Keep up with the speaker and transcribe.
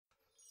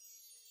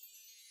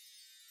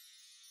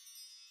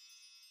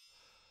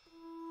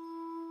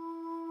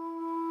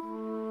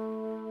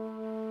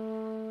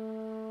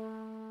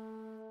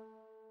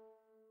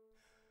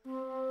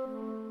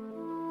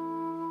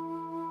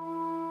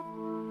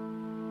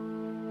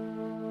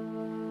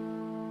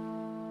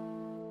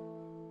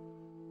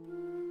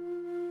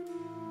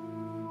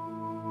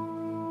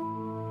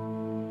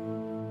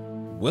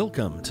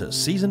Welcome to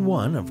Season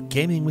 1 of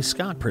Gaming with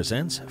Scott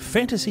presents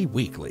Fantasy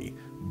Weekly,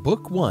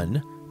 Book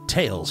 1,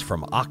 Tales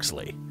from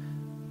Oxley,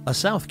 a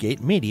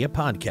Southgate Media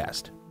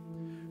podcast.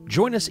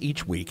 Join us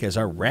each week as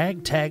our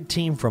ragtag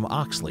team from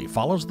Oxley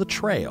follows the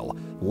trail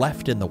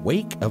left in the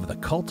wake of the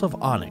cult of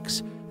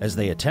Onyx as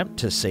they attempt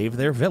to save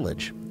their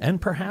village, and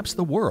perhaps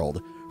the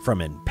world,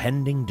 from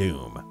impending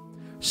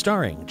doom.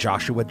 Starring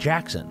Joshua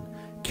Jackson,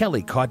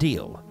 Kelly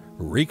Caudille,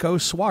 Rico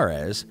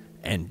Suarez,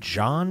 and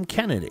John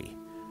Kennedy.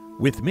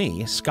 With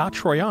me, Scott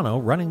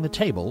Troiano, running the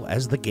table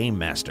as the Game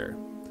Master.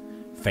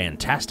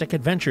 Fantastic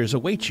adventures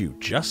await you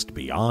just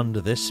beyond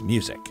this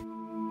music.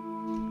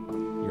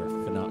 You're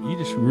phenomenal. You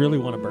just really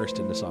want to burst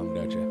into song,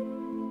 don't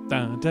you?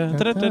 Dun, dun,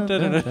 dun, dun,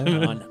 dun, dun,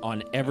 dun.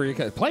 On every...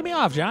 Play me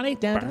off, Johnny.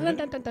 Dun, dun,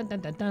 dun, dun, dun, dun,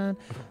 dun, dun.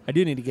 I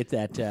do need to get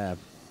that...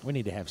 we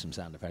need to have some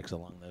sound effects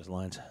along those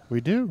lines.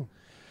 We do.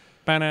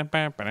 Good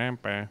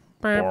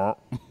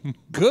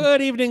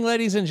evening,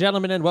 ladies and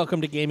gentlemen, and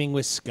welcome to Gaming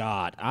with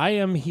Scott. I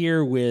am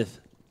here with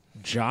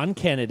John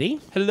Kennedy.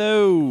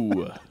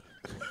 Hello.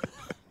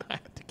 I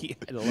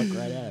had to look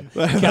right at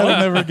it. Kelly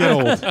never get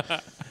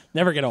old.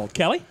 Never get old.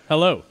 Kelly.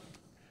 Hello.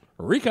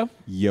 Rico.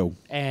 Yo.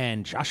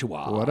 And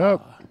Joshua. What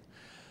up?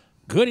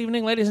 Good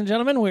evening, ladies and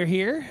gentlemen. We're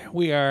here.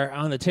 We are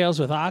on the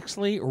Tales with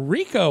Oxley.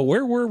 Rico,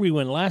 where were we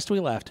when last we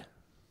left?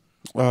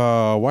 Why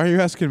are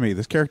you asking me?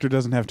 This character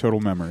doesn't have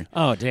total memory.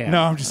 Oh, damn.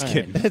 No, I'm just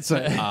kidding. It's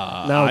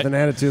not with an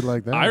attitude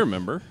like that. I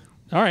remember.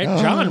 All right,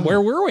 John, where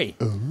were we?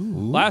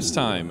 Last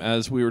time,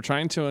 as we were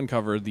trying to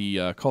uncover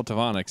the cult of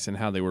Onyx and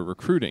how they were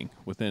recruiting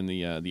within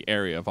the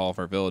area of all of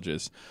our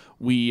villages,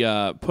 we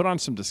put on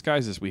some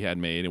disguises we had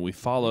made, and we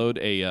followed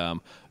a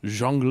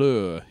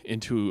jongleur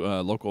into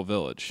a local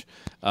village.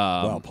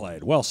 Well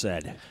played. Well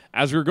said.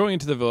 As we were going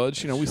into the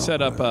village, we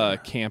set up a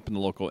camp in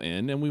the local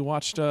inn, and we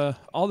watched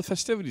all the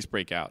festivities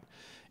break out.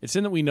 It's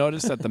then that we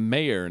noticed that the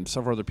mayor and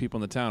several other people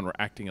in the town were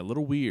acting a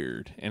little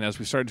weird. And as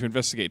we started to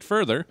investigate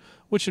further,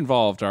 which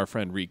involved our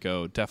friend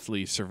Rico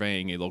deftly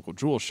surveying a local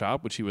jewel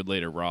shop, which he would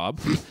later rob.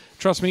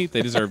 Trust me,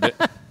 they deserved it.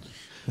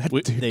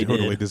 They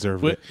totally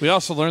deserve it. We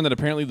also learned that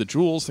apparently the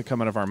jewels that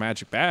come out of our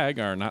magic bag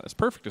are not as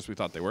perfect as we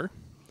thought they were.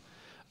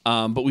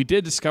 But we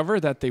did discover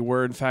that they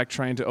were, in fact,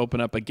 trying to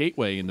open up a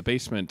gateway in the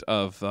basement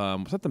of,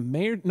 was that the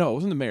mayor? No, it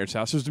wasn't the mayor's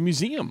house. It was the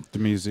museum. The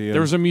museum. There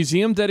was a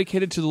museum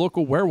dedicated to the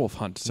local werewolf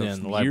hunt. So Yeah,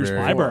 and the years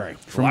library.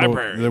 before.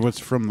 Library. That was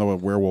from the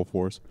Werewolf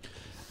Wars.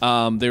 They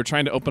were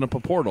trying to open up a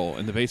portal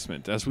in the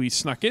basement. As we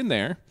snuck in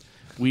there,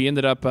 we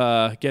ended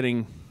up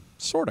getting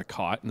sort of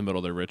caught in the middle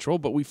of their ritual,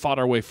 but we fought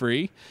our way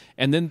free.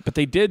 But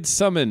they did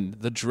summon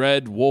the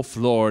dread wolf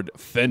lord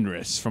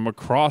Fenris from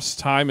across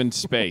time and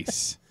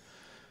space.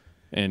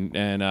 And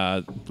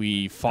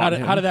we fought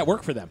him. How did that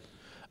work for them?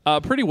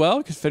 Pretty well,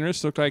 because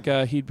Fenris looked like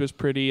he was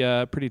pretty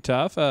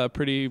tough,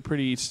 pretty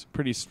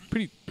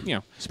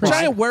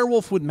giant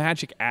werewolf with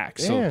magic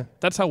axe. Yeah. So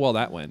that's how well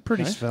that went.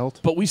 Pretty svelte.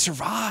 But we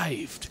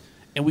survived,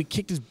 and we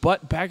kicked his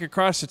butt back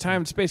across the time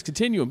and space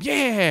continuum.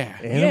 Yeah,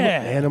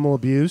 Animal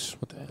abuse.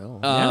 What the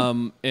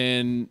hell?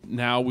 And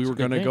now we were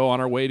going to go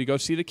on our way to go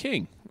see the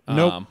king.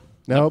 Nope.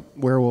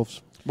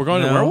 Werewolves. We're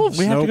going to werewolves.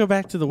 We have to go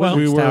back to the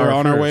Wizard's We Tower were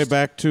on our way first.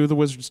 back to the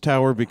Wizard's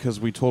Tower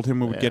because we told him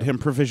we would get him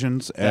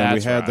provisions, and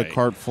That's we had the right.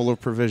 cart full of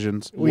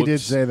provisions. We did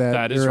Whoops. say that.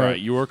 That is You're right.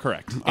 You were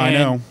correct. I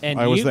know. And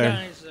I was you there.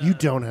 Guys, You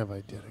don't have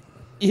eidetic.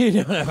 You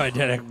don't have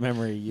eidetic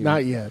memory. You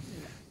Not yet.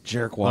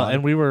 jerk. Well,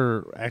 and we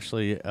were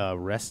actually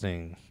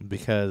resting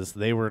because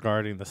they were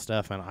guarding the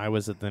stuff, and I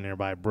was at the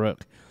nearby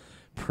brook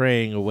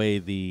praying away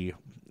the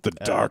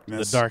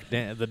darkness.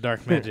 the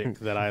dark magic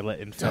that I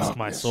let infest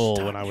my soul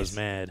when I was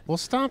mad. Well,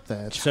 stop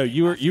that. So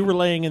you were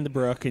laying in the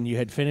brook, and you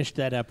had finished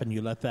that up, and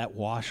you let that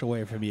wash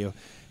away from you,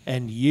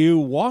 and you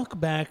walk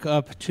back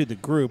up to the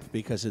group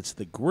because it's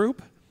the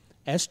group,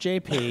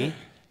 SJP,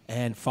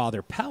 and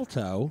Father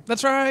Palto.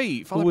 That's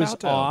right. Who was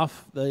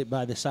off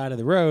by the side of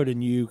the road,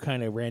 and you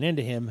kind of ran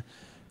into him.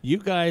 You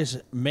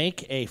guys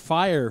make a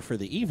fire for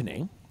the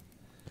evening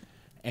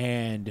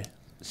and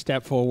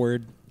step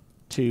forward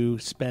to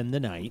spend the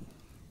night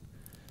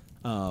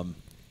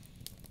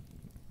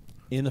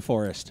in the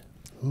forest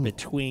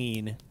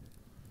between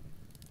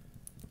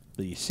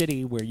the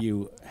city where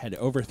you had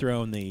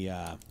overthrown the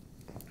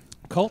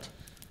cult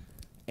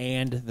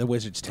and the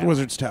Wizard's Tower.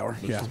 Wizard's Tower,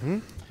 yeah.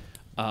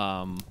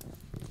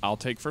 I'll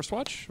take first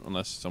watch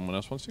unless someone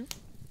else wants to.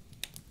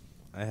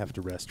 I have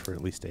to rest for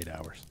at least 8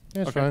 hours.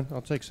 Yeah, it's fine.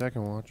 I'll take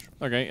second watch.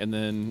 Okay, and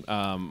then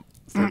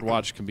third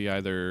watch can be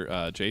either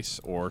Jace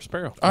or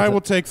Sparrow. I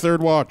will take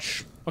third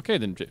watch. Okay,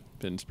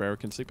 then Sparrow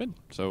can sleep in.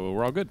 So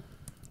we're all good.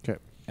 Okay.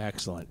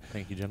 Excellent.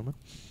 Thank you, gentlemen.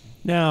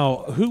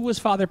 Now, who was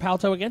Father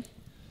Palto again?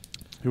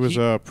 He was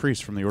a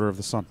priest from the Order of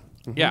the Sun.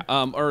 Yeah.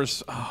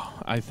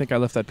 I think I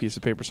left that piece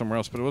of paper somewhere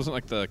else, but it wasn't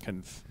like the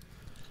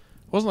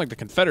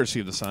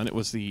Confederacy of the Sun. It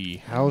was the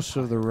House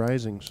of the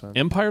Rising Sun.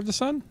 Empire of the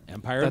Sun.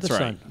 Empire of That's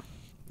the right. Sun.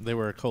 They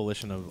were a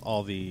coalition of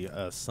all the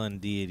sun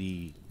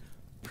deity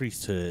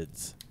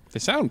priesthoods They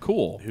sound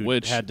cool. who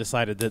Which had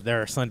decided that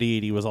their sun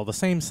deity was all the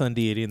same sun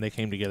deity, and they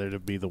came together to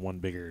be the one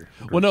bigger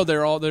group. well, no,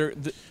 they're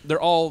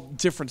all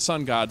different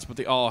sun gods, but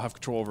they all have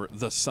control over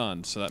the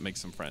sun, so that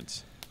makes them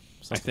friends.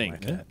 Something I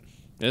like think. that.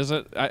 Is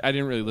it? I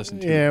didn't really listen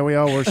to it. Yeah, we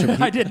all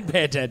worship. I didn't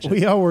pay attention.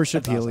 We all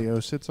worship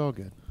Helios. It's all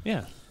good.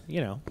 Yeah,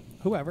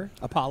 whoever.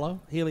 Apollo,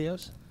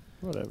 Helios.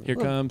 Whatever. Here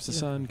comes the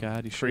sun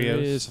god. He sure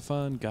Trios. is a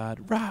fun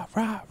god. Rah,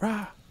 rah,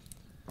 rah.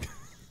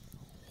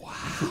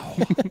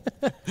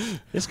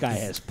 This guy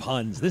has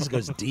puns. This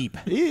goes deep.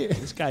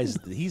 This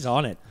he's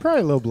on it.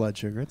 Probably low blood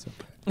sugar. It's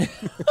okay.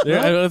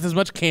 With as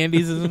much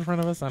candies as in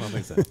front of us, I don't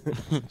think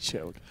so.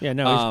 Joke. Yeah,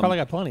 no, he's probably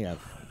got plenty of.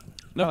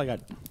 Probably got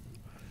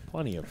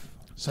plenty of.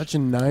 Such a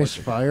nice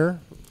fire.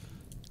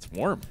 It's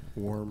warm.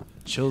 Warm.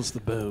 Chills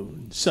the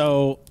bones.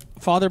 So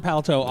Father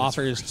Palto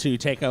offers to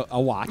take a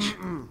watch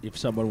if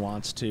someone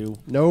wants to.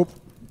 Nope.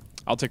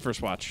 I'll take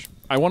first watch.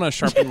 I want to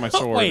sharpen my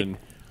sword. Wait, And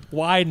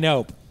why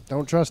nope?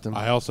 Don't trust him.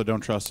 I also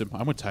don't trust him.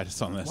 I'm with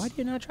Titus on this. Why do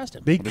you not trust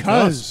him?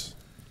 Because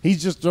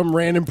he's just some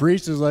random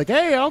priest who's like,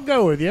 hey, I'll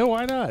go with you.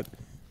 Why not?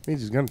 Means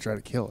he's going to try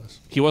to kill us.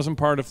 he wasn't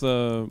part of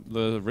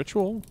the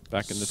ritual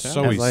back in the town.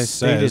 So he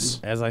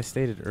says. As I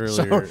stated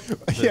earlier,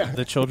 yeah.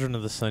 the children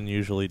of the sun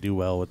usually do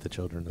well with the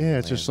children of the Yeah, land.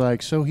 it's just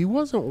like, so he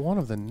wasn't one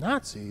of the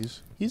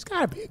Nazis. He's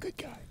got to be a good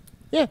guy.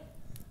 Yeah.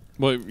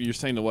 Well, you're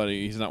saying that what?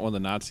 He's not one of the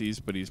Nazis,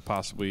 but he's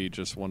possibly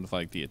just one of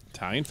like the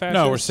Italian fascists.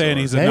 No, we're saying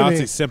he's a Maybe.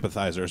 Nazi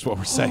sympathizer. Is what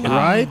we're saying.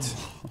 Right?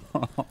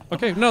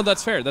 Okay, no,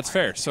 that's fair. That's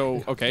fair.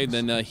 So okay,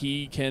 then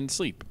he can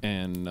sleep,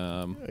 and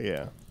all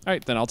Yeah.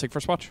 right, then I'll take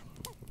first watch.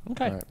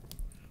 Okay.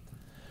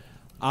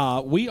 All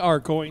right. We are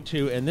going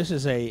to, and this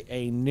is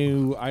a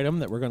new item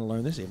that we're going to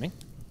learn this evening.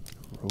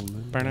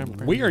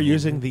 We are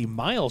using the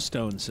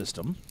milestone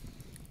system.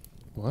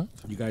 What?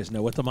 You guys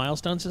know what the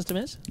milestone system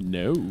is?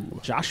 No.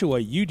 Joshua,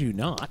 you do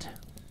not.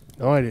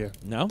 No idea.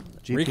 No?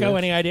 GPS. Rico,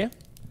 any idea?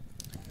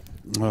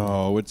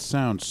 Oh, it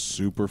sounds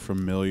super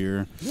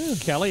familiar.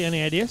 Kelly,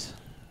 any ideas?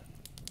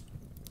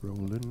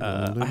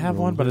 I have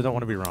one, but I don't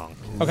want to be wrong.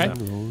 Okay.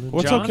 Well,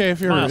 it's John, okay if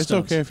you're. It's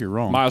milestones. okay if you're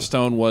wrong.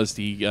 Milestone was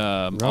the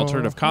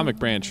alternative comic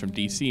branch from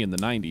DC in the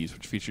 90s,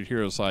 which featured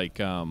heroes like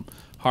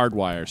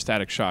Hardwire,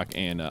 Static Shock,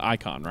 and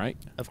Icon, right?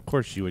 Of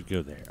course you would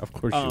go there. Of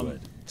course you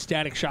would.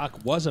 Static Shock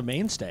was a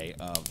mainstay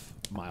of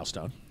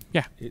Milestone.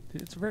 Yeah.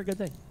 It's a very good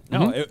thing.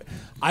 No,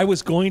 I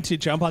was going to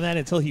jump on that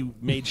until he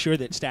made sure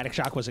that Static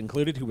Shock was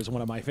included, who was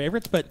one of my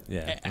favorites, but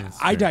Yeah, that's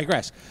I fair.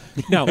 digress.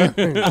 No.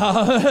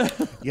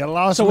 You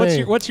lost So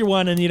me. what's your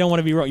one, and you don't want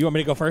to be wrong? You want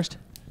me to go first?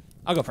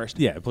 I'll go first.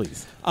 Yeah,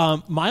 please.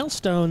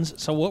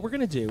 Milestones. So what we're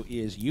going to do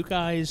is you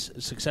guys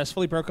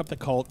successfully broke up the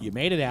cult. You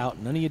made it out.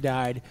 None of you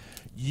died.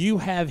 You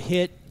have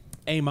hit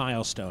a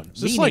milestone.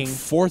 Is this like meaning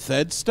 4th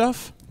ed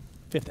stuff?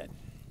 5th ed.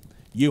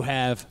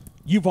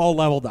 You've all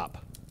leveled up.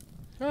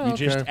 Oh, You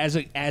just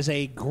okay. as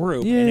a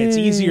group, and it's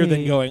easier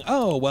than Yay. going,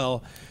 oh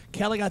well,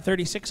 Kelly got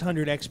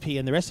 3,600 XP,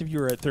 and the rest of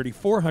you are at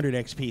 3,400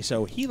 XP,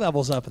 so he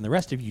levels up, and the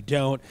rest of you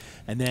don't,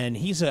 and then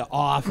he's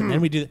off, and then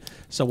we do.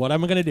 So what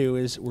I'm going to do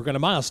is we're going to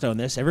milestone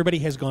this. Everybody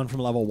has gone from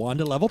level 1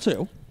 to level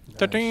 2.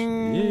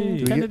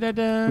 Ta-ding.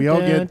 We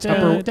all get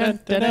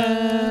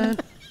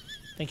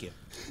Thank you.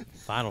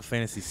 Final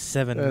Fantasy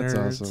VII That's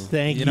nerds. awesome.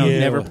 Thank You know, you.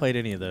 never played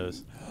any of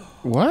those.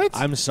 What?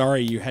 I'm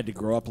sorry you had to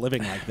grow up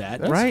living like that.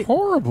 That's Right.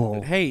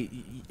 horrible. Hey,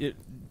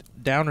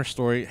 downer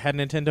story. Had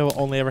Nintendo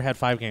only ever had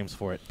 5 games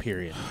for it.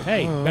 Period.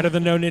 Hey, better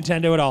than no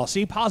Nintendo at all.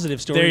 See,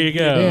 positive story. There you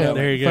go. Yeah,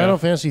 there you go. Final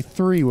Fantasy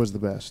 3 was the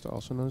best,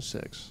 also known as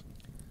 6.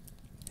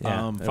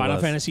 Yeah, it Final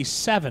was. Fantasy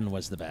VII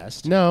was the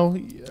best. No.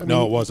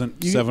 No, it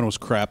wasn't. 7 was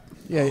crap.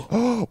 Yeah.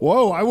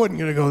 Whoa, I wasn't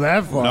going to go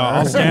that far. No,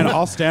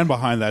 I'll stand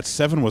behind that.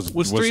 7 was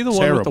Was 3 the terrible.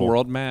 one with the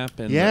world map?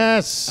 And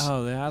Yes.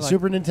 Oh, yeah, I like-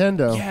 Super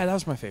Nintendo. Yeah, that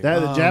was my favorite.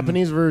 The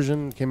Japanese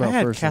version came I out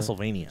had first.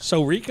 Castlevania.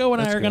 So Rico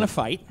and I That's are going to good.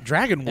 fight.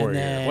 Dragon Warrior.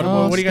 then-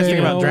 What do you guys think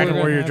about Oh, Dragon we're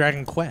Warrior, gonna-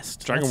 Dragon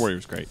Quest? Dragon Warrior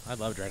was great. I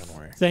love Dragon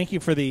Warrior. Thank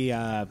you for the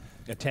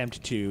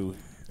attempt to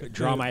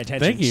draw my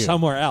attention Thank you.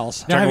 somewhere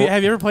else. Now,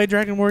 have you ever played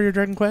Dragon Warrior,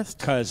 Dragon Quest?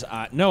 Because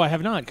no, I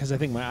have not. Because I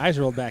think my eyes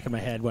rolled back in my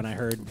head when I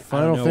heard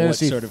Final I don't know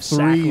Fantasy what sort of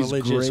 3 is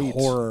sacrilegious great.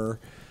 horror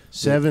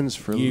 7's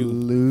for You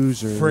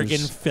losers.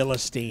 friggin'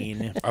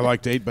 Philistine. I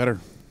liked 8 better.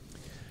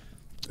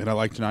 And I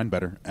liked 9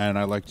 better. And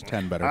I liked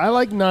 10 better. I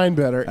like 9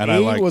 better. and 8 I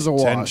liked was a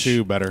wash.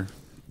 10-2 better.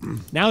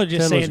 Now they're 10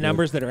 just was saying good.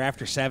 numbers that are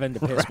after 7 to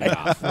piss me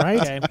off.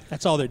 Right? Okay?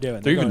 That's all they're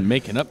doing. They're even going,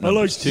 making up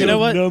numbers, too. You know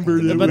what? number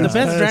that But the was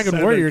best Dragon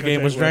 7 Warrior because game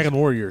I was was Dragon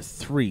Warrior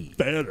 3.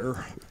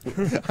 better.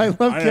 I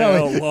love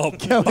Kelly.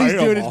 Kelly's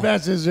doing his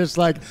best. Is just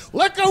like,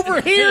 look over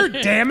here,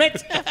 damn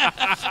it!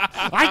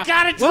 I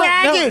got a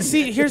dragon. No,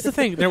 see, here's the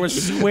thing: there was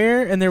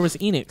Square and there was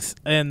Enix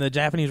in the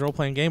Japanese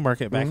role-playing game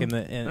market back in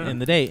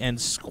the day.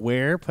 And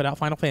Square put out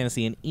Final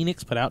Fantasy, and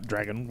Enix put out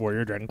Dragon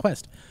Warrior, Dragon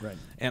Quest. Right.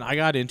 And I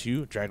got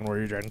into Dragon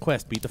Warrior, Dragon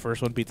Quest. Beat the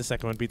first one, beat the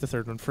second one, beat the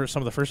third one. For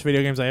some of the first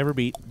video games I ever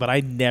beat, but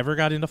I never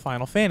got into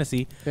Final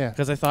Fantasy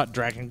because I thought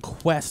Dragon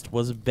Quest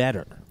was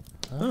better.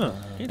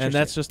 And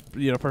that's just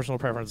personal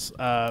preference.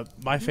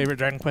 My favorite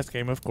Dragon Quest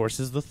game, of course,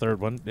 is the third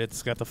one.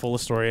 It's got the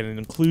fullest story, and it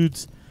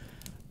includes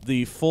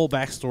the full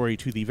backstory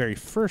to the very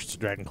first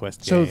Dragon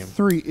Quest So game.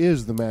 3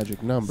 is the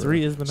magic number.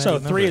 3 is the magic So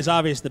number. 3 is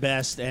obviously the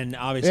best, and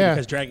obviously Yeah.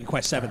 because Dragon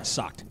Quest 7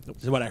 sucked.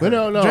 Is what I heard.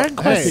 But no. Dragon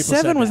Quest hey,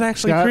 7 was that.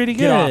 actually Scott, pretty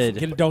Get off.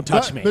 good. Don't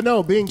touch me. But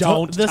no, being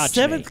Don't The touch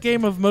 7th me.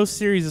 game of most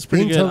series is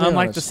pretty Being good, totally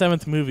unlike honest. the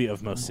 7th movie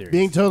of most series.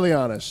 Being totally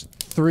honest,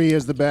 3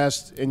 is the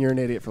best, and you're an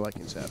idiot for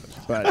liking 7.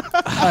 But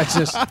that's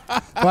just.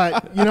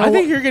 But you know, I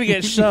think you're gonna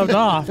get shoved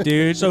off,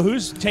 dude. So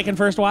who's taking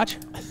first watch?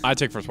 I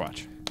take first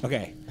watch.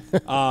 Okay.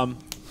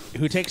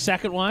 Who takes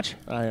second watch?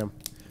 I am.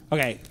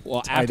 Okay.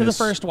 Well, after the Titus.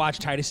 first watch,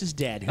 Titus is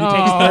dead. Who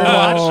takes third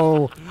watch?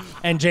 Oh,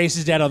 And Jace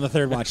is dead on the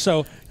third watch.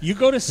 So you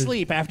go to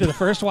sleep after the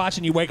first watch,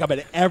 and you wake up,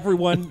 and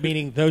everyone,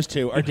 meaning those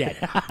two, are dead.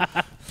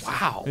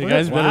 Wow. you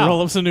guys better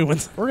roll up some new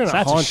ones. we're gonna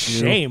That's a haunt you.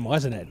 shame,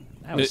 wasn't it?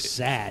 That was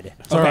sad.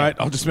 It's all right.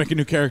 I'll just make a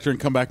new character and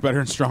come back better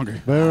and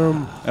stronger.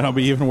 Boom. And I'll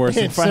be even worse.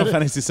 And Instead Final of-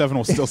 Fantasy VII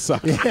will still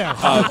suck.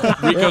 Yeah.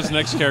 Rico's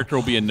next character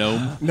will be a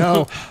gnome.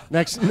 No.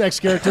 Next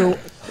character,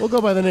 we'll go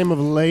by the name of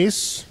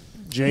Lace.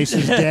 Jace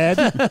is dead.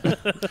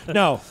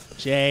 No.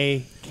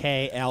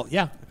 JKL.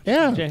 Yeah.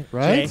 Yeah.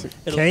 Right.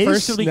 Case?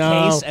 First it'll be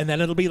No. Case, and then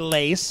it'll be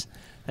Lace,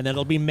 and then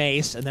it'll be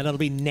Mace, and then it'll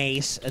be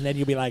Nace, and then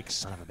you'll be like,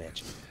 son of a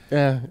bitch.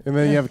 Yeah, and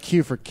then you have a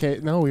Q for K.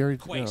 No, we already.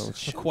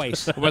 Quace. No.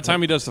 Quace. By the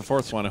time he does the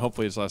fourth one,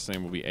 hopefully his last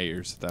name will be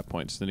Ayers at that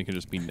point. So then he can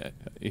just be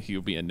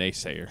he'll be a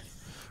naysayer.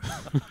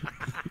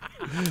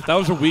 That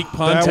was a weak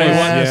pun. That Tell you was-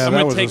 what, yeah, I'm that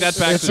going was to take a that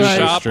back it's to the like-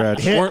 shop.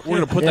 stretch. We're going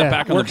to put Yeah. that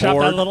back on the Workshop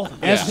board. that little.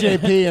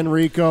 SJP and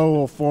Rico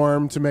will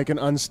form to make an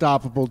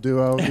unstoppable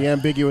duo, the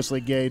ambiguously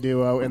gay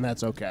duo, and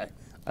that's okay.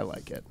 I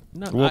like it.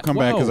 No, We'll come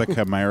back as whoa. a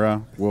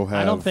chimera. We'll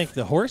have. I don't think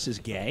the horse is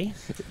gay.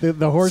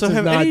 The horse So is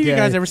have not any of gay. you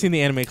guys ever seen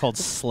the anime called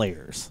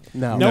Slayers?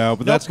 No. No,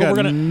 but that's got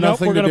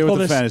nothing we're to gonna do pull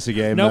with the this, fantasy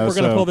game. Nope, though, we're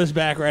going to so- pull this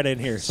back right in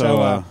here.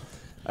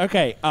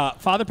 Okay,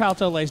 Father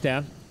Palto lays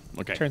down,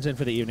 Okay. turns in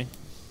for the evening.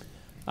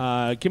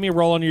 Give me a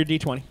roll on your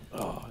D20.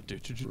 Oh,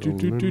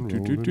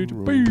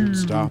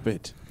 Stop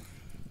it.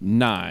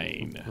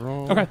 9.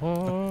 Okay.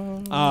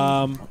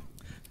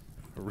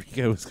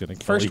 Rico is gonna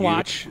kill First you.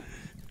 watch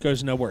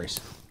goes no worries.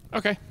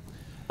 Okay.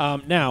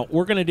 Now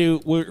we're gonna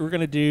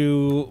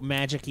do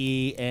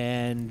magic-y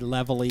and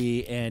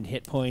level-y and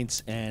hit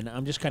points, and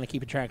I'm just kind of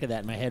keeping track of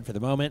that in my head for the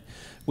moment.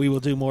 We will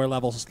do more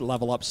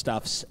level up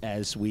stuffs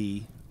as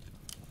we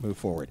move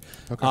forward.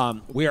 Okay.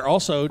 We are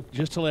also,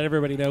 just to let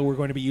everybody know, we're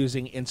going to be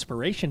using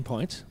inspiration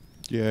points.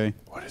 Yay.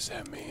 What does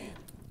that mean?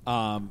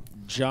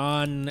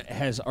 John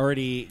has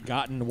already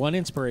gotten 1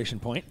 inspiration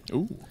point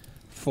Ooh.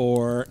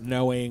 for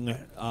knowing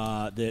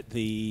that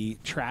the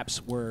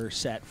traps were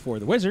set for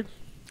the wizard.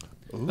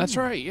 That's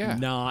right, yeah.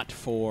 Not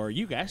for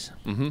you guys.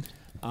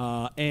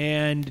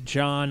 And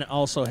John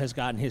also has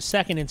gotten his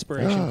 2nd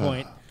inspiration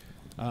point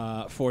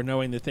for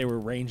knowing that they were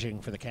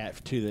ranging for the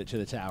cat to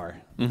the tower.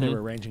 They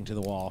were ranging to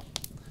the wall.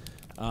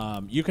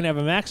 You can have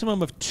a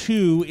maximum of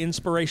 2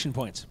 inspiration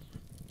points.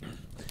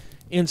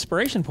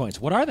 Inspiration points.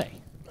 What are they?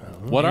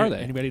 What are they?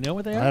 Anybody know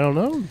what they are? I don't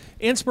know.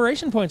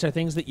 Inspiration points are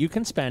things that you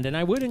can spend, and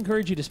I would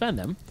encourage you to spend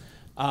them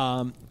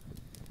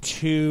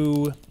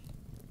to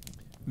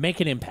make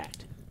an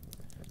impact.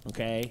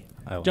 Okay?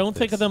 I like Don't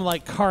think this. of them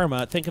like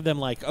karma. Think of them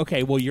like,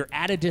 okay, well, you're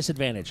at a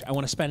disadvantage. I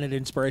want to spend an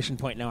inspiration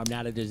point. Now I'm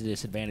not at a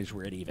disadvantage.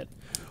 We're at even.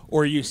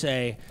 Or you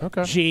say,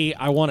 Okay. gee,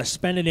 I want to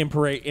spend an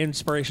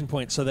inspiration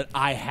point so that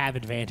I have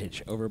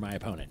advantage over my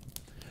opponent.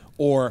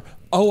 Or,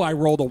 oh, I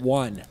rolled a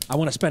 1. I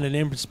want to spend an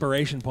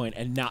inspiration point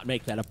and not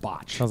make that a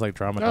botch. Sounds like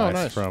Drama Oh, Dice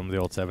nice. from the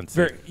old 7th.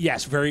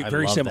 Very I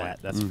love similar.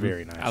 That. That's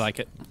very nice. I like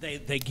it.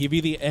 They give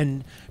you the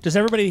and does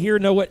everybody here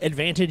know what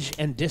advantage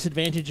and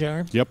disadvantage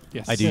are? Yep.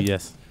 Yes. I do.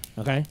 Yes.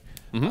 Okay.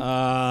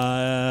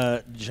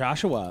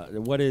 Joshua,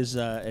 what is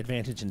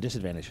advantage and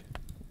disadvantage?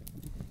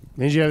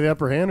 Means you have the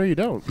upper hand or you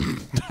don't.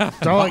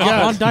 That's all I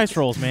got. On dice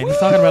rolls, man. He's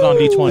talking about on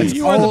D20.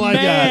 You are all the I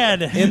got.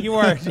 man. You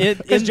are.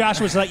 Because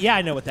Joshua's like, yeah,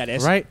 I know what that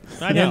is. Right.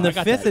 I know. In the I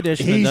got 5th that.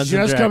 edition of He's Dungeons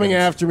just and coming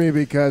Dragons. after me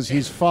because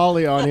he's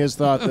folly on his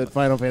thought that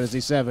Final Fantasy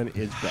VII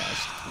is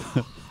best.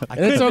 And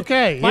it's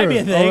okay. Might be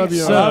a Here, thing. I'll love you.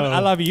 So, I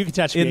love you. You can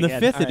touch me In the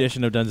again. 5th All right.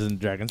 edition of Dungeons and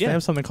Dragons, Yeah. they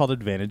have something called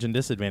advantage and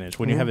disadvantage.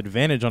 When you have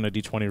advantage on a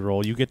D20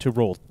 roll, you get to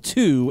roll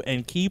 2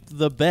 and keep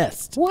the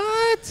best.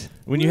 What?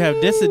 When you have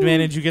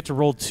disadvantage, you get to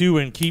roll 2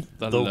 and keep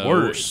the lowest.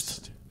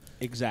 worst.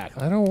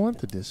 Exactly. I don't want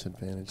the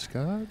disadvantage,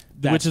 Scott.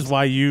 Which is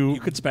why you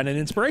You could spend an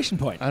inspiration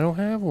point. I don't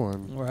have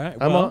one. All right.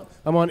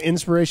 I'm on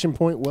inspiration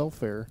point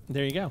welfare.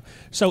 There you go.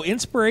 So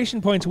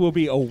inspiration points will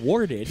be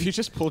awarded. If you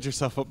just pulled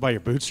yourself up by your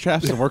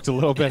bootstraps and worked a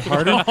little bit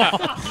harder,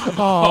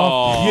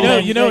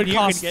 you know it you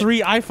costs could get-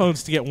 3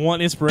 iPhones to get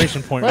 1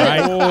 inspiration point,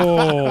 right?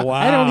 Oh wow!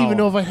 I don't even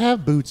know if I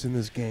have boots in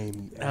this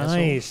game. you asshole.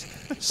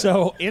 Nice.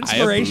 So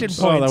inspiration boots.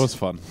 points oh, that was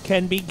fun.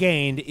 can be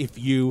gained if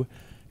you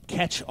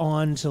catch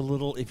on to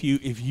little. If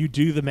you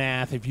do the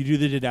math, if you do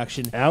the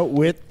deduction,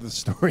 Outwit the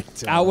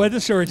storyteller. outwit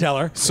the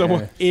storyteller.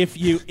 So if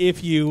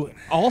you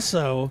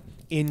also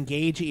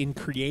engage in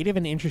creative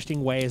and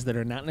interesting ways that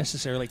are not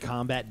necessarily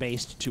combat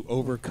based to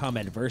overcome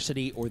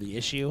adversity or the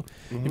issue.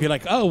 If you're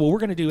like, oh well, we're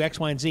going to do X,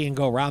 Y, and Z and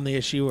go around the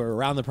issue or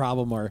around the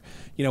problem, or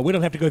we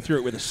don't have to go through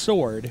it with a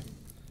sword.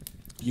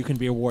 you can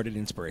be awarded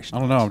inspiration. I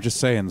don't know. I'm just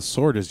saying the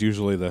sword is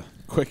usually the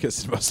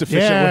quickest, most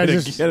efficient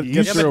way to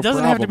get but it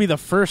doesn't have to be the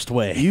first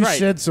way. You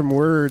said some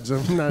words.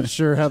 I'm not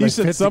sure how they You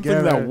fit said something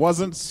together. that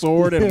wasn't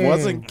sword and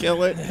wasn't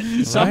kill it.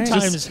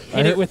 Sometimes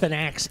hit it with an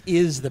axe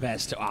is the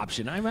best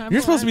option.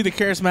 You're supposed to be the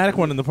charismatic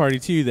one in the party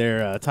too,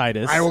 there,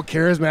 Titus. I will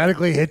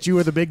charismatically hit you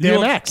with a big damn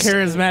You'll axe.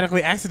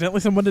 charismatically accidentally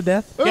someone to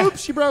death.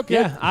 Oops, you broke it.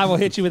 Yeah, I will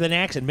hit you with an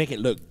axe and make it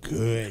look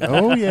good.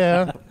 Oh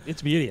yeah.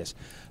 It's beauteous.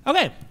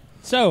 Okay,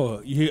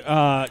 so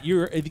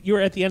you're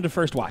at the end of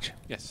first watch.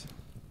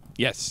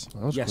 Yes.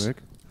 That was Yes. quick.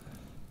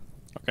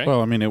 Okay.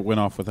 Well, I mean, it went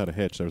off without a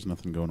hitch. There was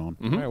nothing going on.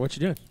 All right, what you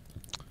doing?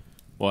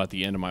 Well, at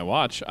the end of my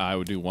watch, I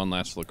would do one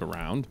last look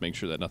around, make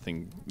sure that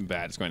nothing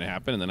bad is going to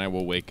happen, and then I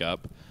will wake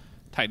up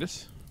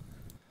Titus.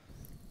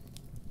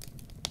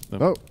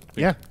 Oh,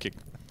 yeah. Kick.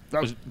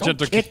 Don't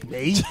Gentle kick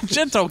me.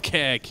 Gentle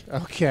kick.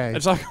 Okay.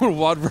 It's not going to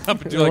wander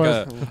up and do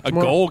like a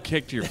more- goal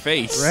kick to your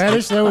face.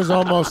 Radish, that was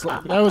almost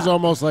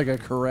like a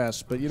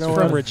caress, but you know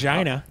From what?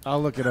 Regina. I'll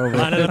look it over.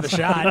 Lining up the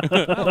shot.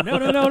 Oh,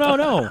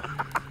 no.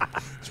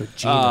 It's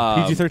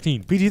Regina.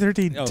 PG-13.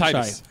 PG-13. Oh,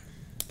 Titus. sorry.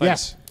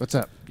 Yes. What's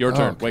up? Your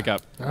turn. God. Wake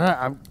up. All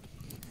right,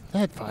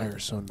 that fire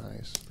is so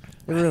nice.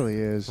 It really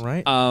is.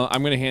 Right?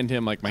 I'm going to hand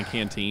him like my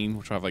canteen,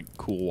 which will have like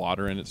cool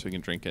water in it so he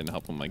can drink it and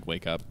help him like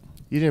wake up.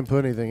 You didn't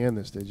put anything in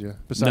this, did you?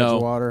 Besides No.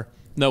 the water?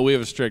 No, we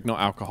have a strict no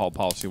alcohol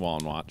policy while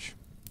on watch.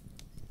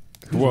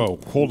 Whoa,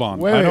 hold on.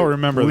 Wait, I don't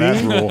remember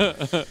that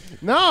rule.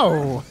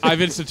 No.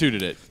 I've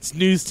instituted it. It's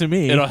news to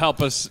me. It'll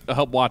help us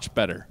watch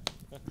better.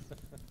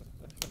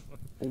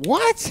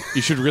 What?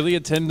 You should really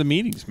attend the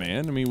meetings,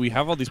 man. I mean, we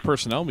have all these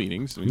personnel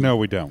meetings. No,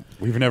 we don't.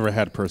 We've never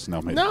had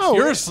personnel meetings. No.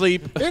 You're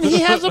asleep. And he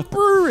has a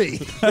brewery.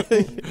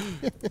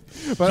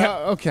 But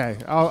okay,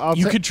 I'll.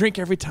 You could drink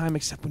every time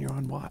except when you're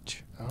on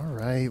watch. All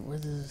right.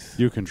 What is?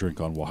 You can drink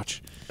on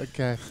watch.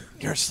 Okay.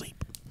 You're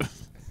asleep.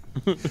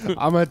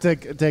 I'm gonna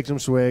take some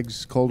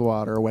swigs, cold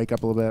water, wake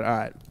up a little bit. All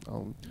right. I'll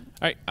All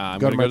right, I'm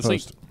go going to to my go to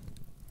sleep. post.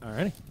 All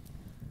righty.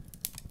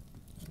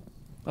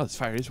 Oh, this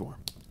fire is warm.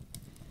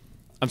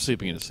 I'm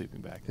sleeping in a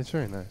sleeping bag. It's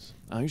very nice.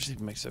 Oh, your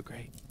sleeping bag's so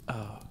great.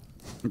 Oh,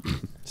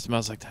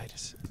 smells like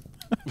Titus.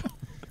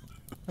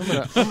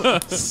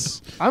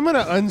 I'm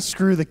gonna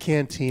unscrew the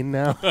canteen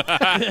now.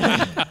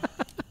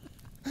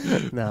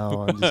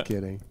 No, I'm just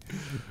kidding.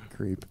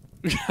 Creep.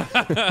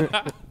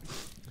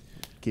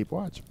 Keep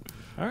watch.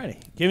 All righty.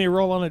 Give me a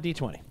roll on a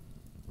D20.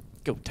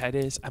 Go,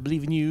 Titus. I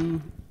believe in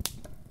you.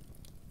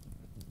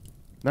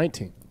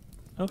 19.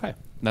 Okay.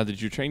 Now,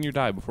 did you train your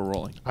die before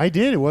rolling? I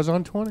did. It was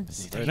on 20.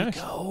 Very nice.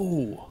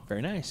 Go.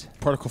 Very nice.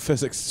 Particle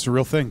physics. It's a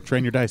real thing.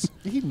 Train your dice.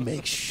 He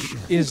makes sure.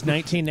 Is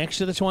 19 next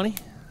to the 20?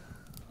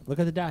 Look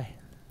at the die.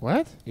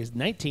 What? Is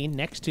 19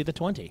 next to the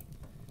 20?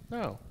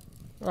 No.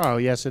 Oh,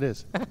 yes, it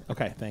is.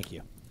 Okay, thank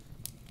you.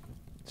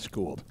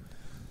 Schooled.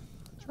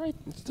 It's right.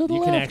 It's to the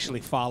You left. can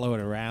actually follow it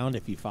around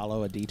if you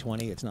follow a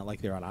D20. It's not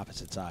like they're on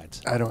opposite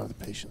sides. I don't have the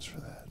patience for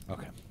that.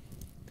 Okay.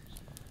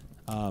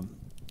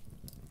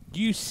 Do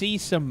you see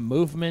some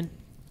movement,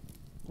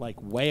 like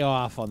way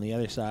off on the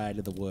other side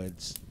of the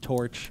woods?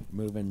 Torch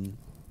moving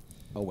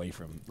away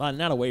from,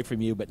 not away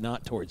from you, but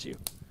not towards you.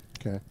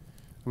 Okay. I'm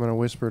going to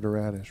whisper to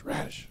Radish.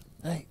 Radish,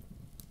 hey.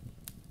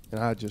 And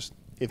I just,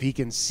 if he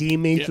can see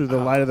me through the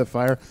light of the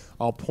fire,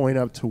 I'll point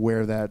up to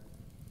where that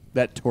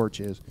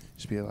torch is.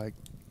 Just be like,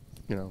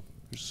 there's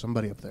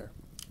somebody up there.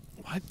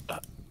 What?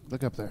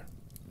 Look up there.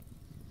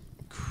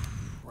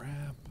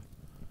 Crap.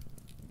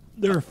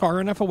 They're far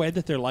enough away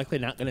that they're likely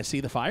not going to see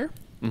the fire.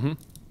 Mm-hmm.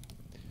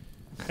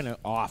 Kind of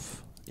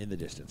off in the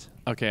distance.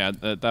 Okay, at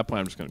that point,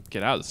 I'm just going to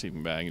get out of the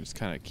sleeping bag and just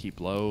kind of keep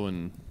low,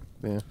 and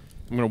Yeah.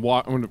 I'm going to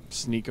walk. I'm going to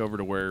sneak over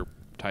to where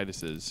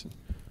Titus is.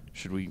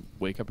 Should we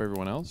wake up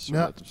everyone else or No.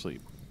 let them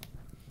sleep?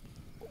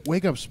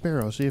 Wake up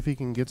Sparrow. See if he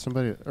can get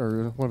somebody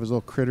or one of his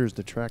little critters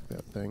to track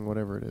that thing,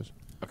 whatever it is.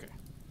 Okay.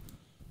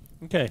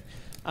 Okay.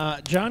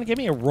 John, give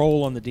me a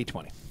roll on the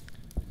D20.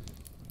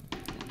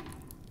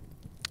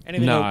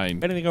 Anything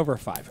 9. Anything over a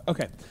 5.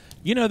 Okay.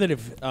 You know that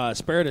if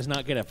Sparrow does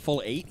not get a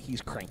full 8,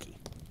 he's cranky.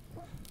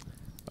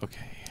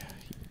 Okay.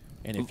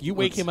 And if you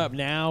wake him up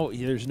now,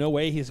 there's no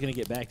way he's going to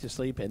get back to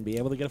sleep and be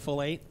able to get a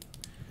full 8.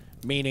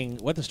 Meaning,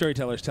 what the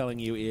storyteller is telling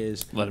you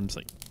is... Let him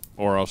sleep,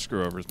 or I'll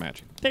screw over his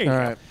magic. There you All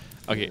go. right.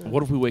 Okay,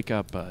 what if we wake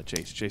up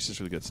Jace? Jace is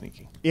really good at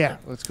sneaking. Yeah.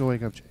 Let's go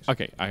wake up Chase.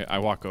 Okay, I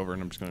walk over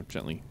and I'm just going to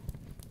gently...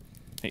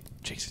 Hey,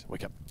 Jace,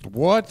 wake up.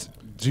 What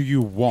do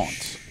you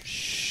want?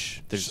 Shh.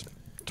 There's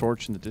a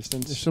torch in the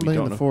distance. There's We somebody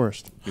in don't the know-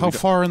 forest. How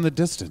far in the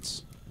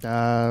distance?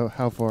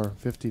 How far?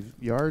 50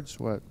 yards?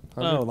 What?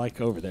 100? Oh, like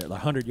over there. Like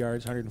 100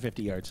 yards,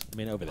 150 yards. I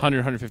mean, over there. 100,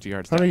 150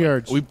 yards. 100 that way.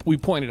 yards. We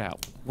pointed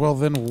out. Well,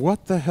 then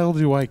what the hell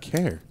do I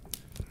care?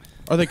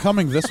 Are they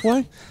coming this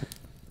way?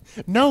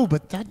 No,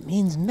 but that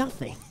means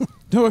nothing.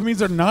 No, it means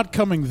they're not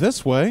coming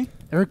this way.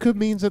 Or it could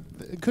mean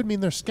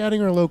they're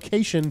scouting our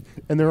location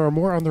and there are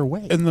more on their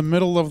way. In the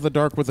middle of the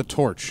dark with a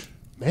torch.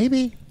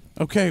 Maybe.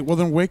 Okay, well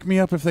then wake me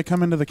up if they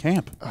come into the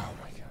camp. Oh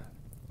my god.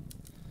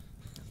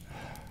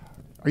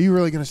 Are you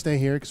really going to stay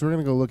here? Because we're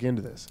going to go look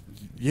into this.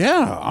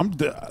 Yeah,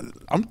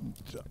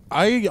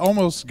 I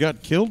almost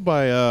got killed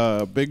by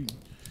a big,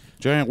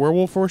 giant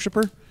werewolf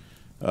worshiper.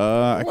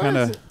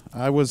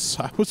 I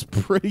was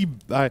pretty.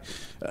 I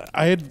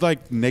had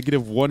like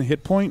 -1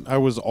 hit point. I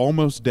was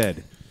almost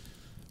dead.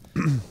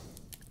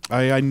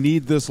 I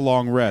need this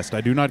long rest.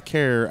 I do not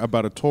care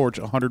about a torch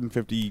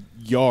 150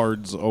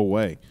 yards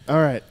away. All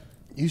right.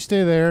 You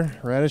stay there.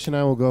 Radish and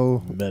I will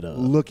go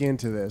look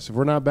into this. If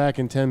we're not back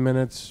in 10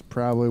 minutes,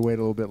 probably wait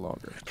a little bit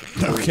longer.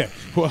 Okay.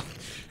 Well,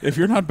 if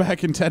you're not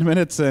back in 10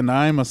 minutes and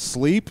I'm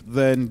asleep,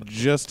 then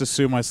just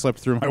assume I slept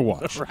through my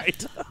watch.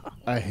 Right.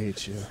 I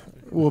hate you.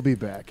 We'll be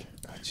back.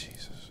 Oh,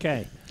 Jesus.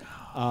 Okay.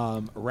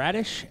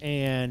 Radish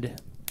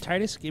and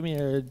Titus, give me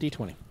a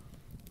D20.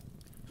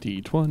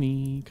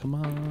 D20. Come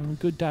on.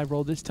 Good die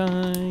roll this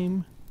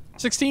time.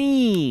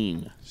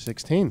 16.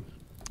 16.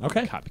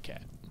 Okay. Copycat.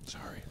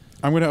 Sorry.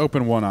 I'm going to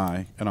open one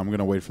eye and I'm going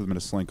to wait for them to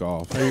slink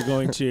off. Are you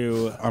going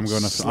to I'm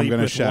going sleep to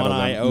with shadow one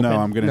eye them. open? No,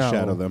 I'm going to No.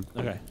 shadow them.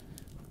 Okay.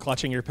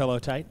 Clutching your pillow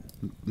tight?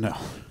 No.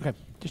 Okay.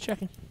 Just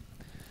checking.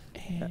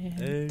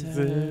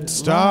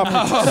 Stop.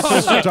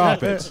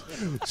 Stop it.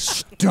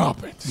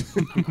 Stop it.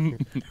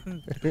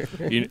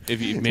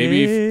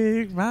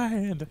 If my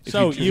hand.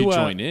 So if you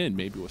join in,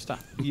 maybe we'll stop.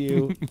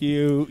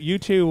 You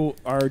two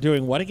are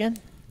doing what again?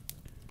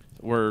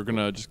 We're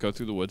gonna just go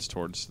through the woods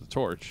towards the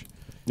torch,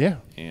 Yeah.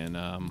 and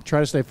Try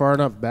to stay far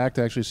enough back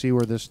to actually see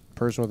where this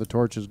person with the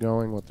torch is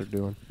going, what they're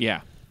doing.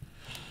 yeah,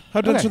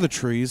 How dense Okay. are the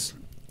trees?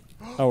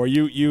 Oh, are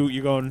you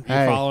going? You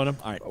Hey. following him?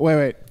 All right.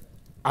 Wait.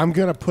 I'm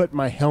going to put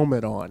my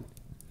helmet on.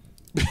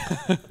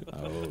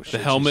 the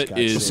helmet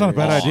is. That's not a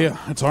bad on. idea.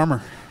 It's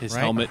armor. His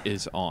Right. helmet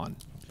is on.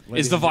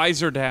 Is the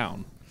visor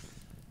down?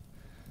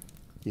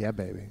 Yeah,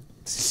 baby.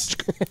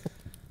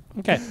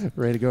 Okay.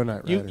 Ready to go,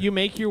 Night Rider. You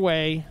make your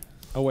way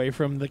away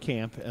from the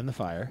camp and the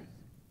fire,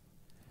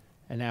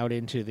 and out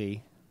into the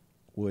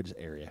woods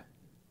area.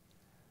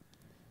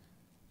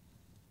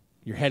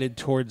 You're headed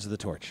towards the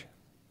torch.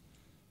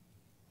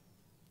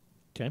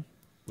 Okay.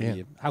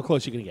 Yeah. How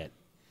close are you gonna get?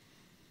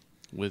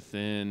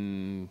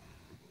 Within.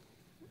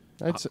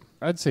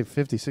 I'd say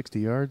 50, 60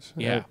 yards.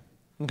 Yeah.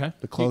 Okay.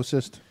 The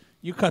closest.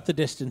 You cut the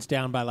distance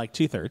down by like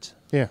 2/3.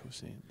 Yeah.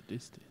 Within the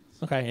distance.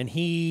 Okay, and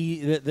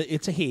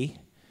it's a he.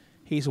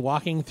 He's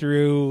walking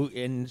through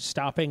and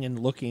stopping and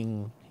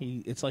looking.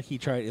 It's like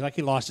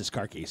he lost his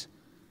car keys.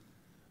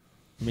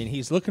 I mean,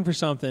 he's looking for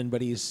something,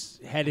 but he's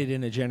headed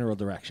in a general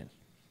direction.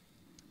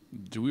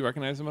 Do we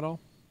recognize him at all?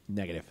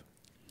 Negative.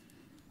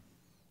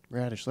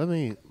 Radish, let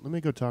me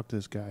go talk to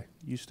this guy.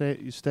 You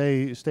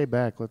stay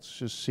back. Let's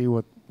just see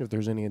if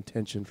there's any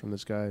intention from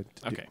this guy.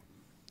 Okay.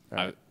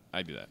 All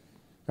I do that.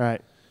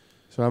 right.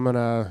 So I'm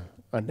gonna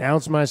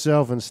announce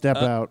myself and step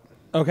out.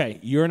 Okay,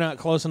 you're not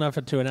close enough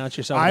to announce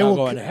yourself. I without will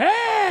going, c-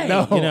 hey,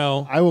 No, you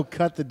know. I will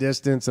cut the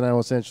distance and I will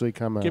essentially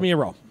come out. Give me a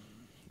roll.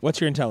 What's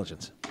your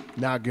intelligence?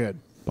 Not good.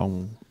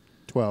 Boom.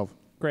 12.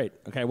 Great.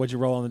 Okay, what'd you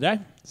roll on the die?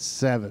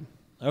 7.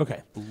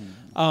 Okay.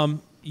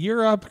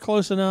 You're up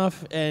close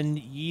enough, and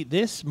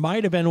this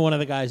might have been one of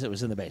the guys that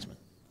was in the basement.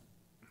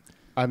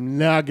 I'm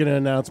not gonna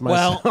announce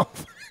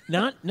myself.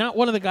 Well, not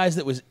one of the guys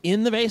that was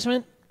in the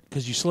basement,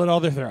 because you slit all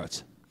their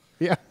throats.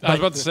 yeah. I was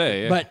about to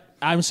say. Yeah. But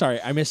I'm sorry,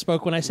 I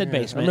misspoke when I said I'm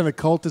basement. in the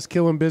cultist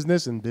killing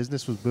business, and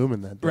business was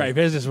booming that day. Right,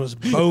 business was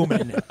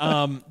booming.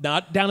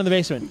 Not down in the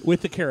basement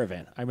with the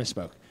caravan. I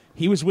misspoke.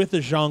 He was with the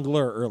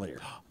jongleur earlier.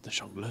 the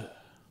jongleur.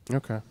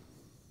 Okay.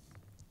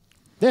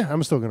 Yeah,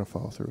 I'm still gonna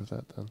follow through with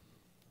that then.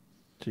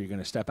 So you're going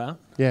to step out?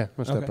 Yeah, I'm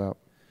gonna step Okay. out.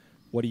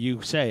 What do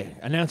you say?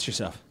 Announce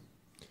yourself.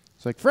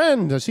 It's like,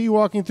 friend, I see you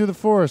walking through the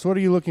forest. What are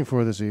you looking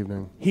for this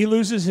evening? He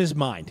loses his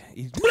mind.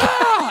 He's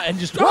and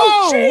just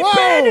stop!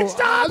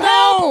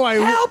 No,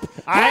 Help!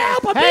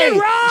 I'm hey,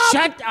 being robbed!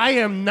 shut! I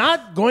am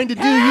not going to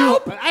do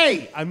Help! you.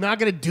 Hey, I'm not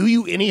going to do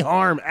you any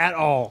harm at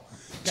all.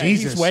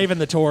 Jesus, He's waving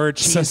the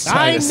torch.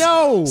 I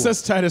know.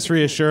 Says Titus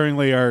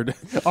reassuringly, our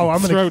Oh, I'm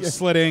gonna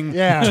throat-slitting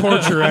Yeah.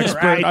 torture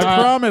expert. Right. I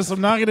promise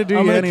I'm not going to do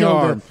I'm you gonna any kill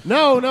harm.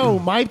 them. No,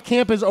 my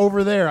camp is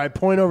over there. I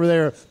point over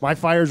there. My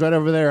fire's right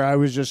over there. I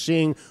was just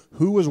seeing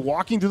who was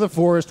walking through the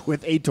forest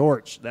with a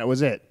torch. That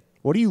was it.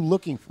 What are you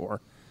looking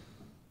for?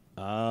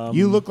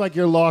 You look like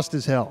you're lost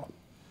as hell.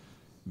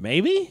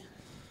 Maybe?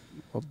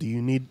 Well, do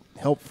you need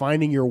help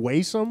finding your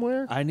way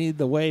somewhere? I need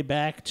the way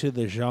back to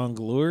the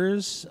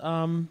jongleur's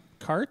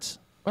carts.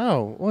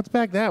 Oh, well, it's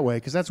back that way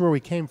because that's where we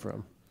came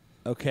from.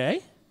 Okay.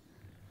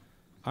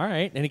 All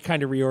right. And he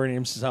kind of reoriented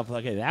himself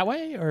like, okay, that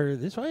way or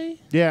this way?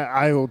 Yeah,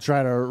 I will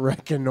try to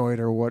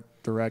reconnoiter what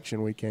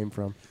direction we came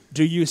from.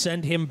 Do you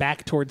send him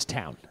back towards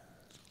town?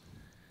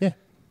 Yeah.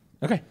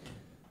 Okay.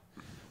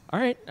 All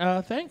right.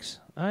 Thanks.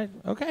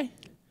 Okay.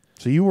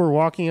 So you were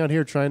walking out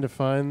here trying to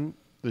find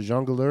the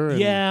jongleur?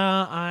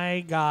 Yeah,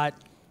 I got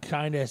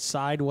kind of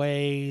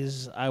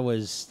sideways.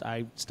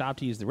 I stopped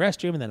to use the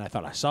restroom, and then I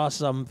thought I saw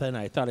something.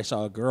 I thought I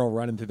saw a girl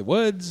running through the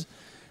woods,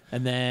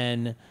 and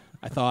then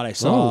I thought I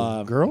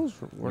saw girls?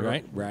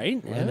 Right.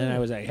 And then I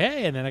was like,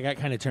 hey, and then I got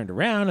kind of turned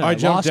around. And I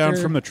jumped lost down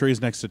her. from the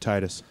trees next to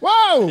Titus.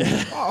 Whoa!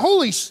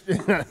 Holy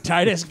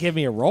Titus, give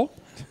me a roll.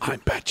 I'm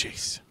Bat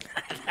Chase.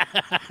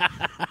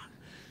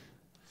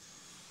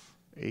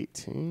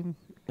 18.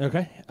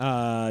 Okay.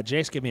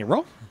 Jace, give me a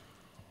roll.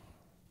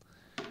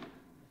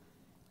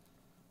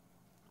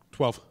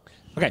 12.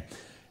 Okay.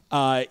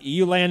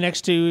 You land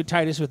next to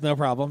Titus with no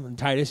problem. And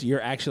Titus,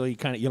 you're actually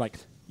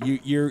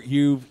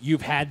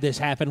you've had this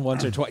happen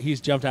once or twice.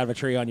 He's jumped out of a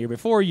tree on you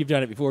before. You've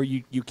done it before.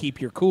 You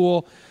keep your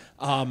cool.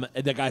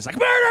 The guy's like,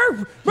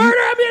 murder! Murder!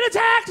 I'm being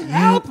attacked!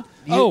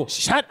 Help!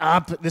 Shut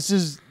up. This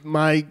is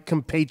my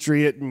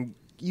compatriot, and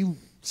you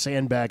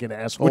sandbagging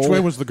asshole. Which way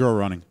was the girl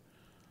running?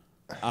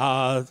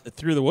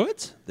 Through the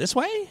woods? This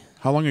way?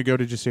 How long ago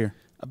did you see her?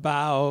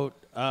 About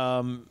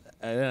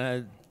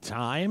a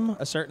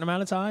certain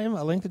amount of time,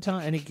 a length of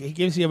time, and he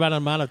gives you about an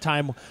amount of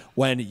time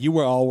when you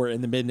were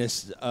in the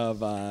business of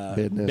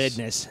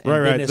business. And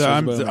Right.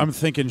 business was booming. I'm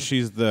thinking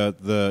she's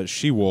the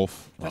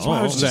she-wolf That's what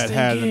I was just that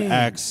had an thinking.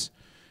 axe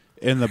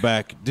in the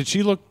back.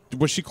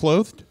 Was she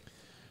clothed?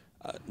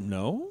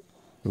 No,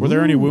 Were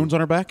there any wounds on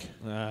her back?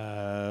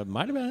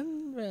 might have been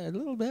a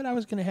little bit. I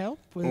was going to help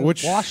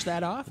wash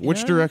that off.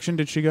 Which direction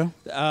did she go?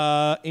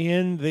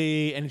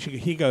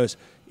 He goes,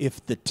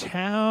 if the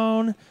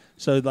town.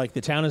 So, like, the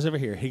town is over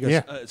here. He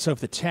goes, so if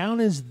the town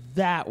is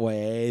that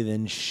way,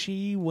 then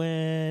she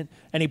went...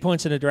 And he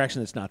points in a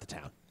direction that's not the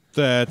town.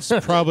 That's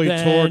probably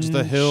towards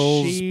the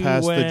hills, she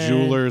past the went-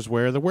 jewelers,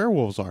 where the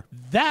werewolves are.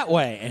 That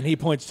way. And he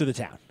points to the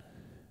town.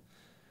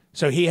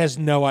 So he has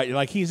no idea.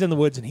 Like, he's in the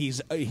woods, and you has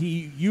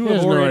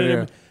have no oriented idea.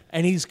 him,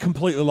 and he's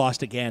completely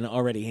lost again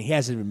already, and he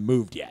hasn't even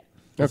moved yet.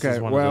 This Okay,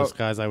 is one well, of those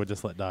guys I would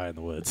just let die in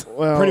the woods.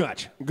 well, Pretty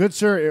much. Good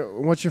sir,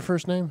 what's your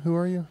first name? Who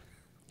are you?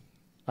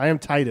 I am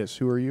Titus.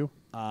 Who are you?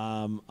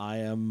 I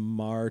am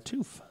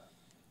Martoof.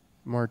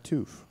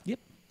 Martoof. Yep.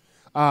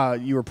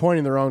 You were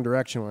pointing the wrong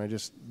direction when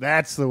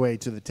that's the way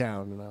to the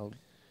town, and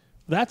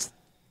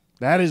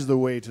that is the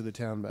way to the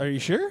town back. Are you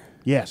sure?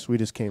 Yes, we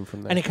just came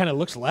from there. And he kind of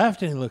looks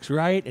left, and he looks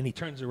right, and he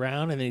turns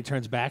around, and then he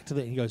turns back to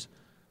and he goes,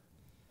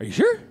 are you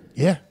sure?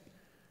 Yeah.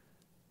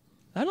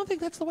 I don't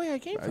think that's the way I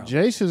came from.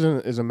 Jace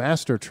is a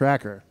master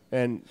tracker,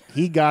 and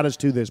he got us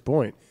to this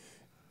point.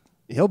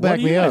 He'll What back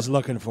are you me up. guys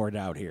looking for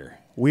out here?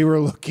 We were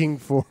looking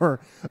for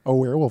a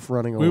werewolf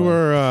running away. We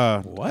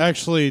were What?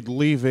 actually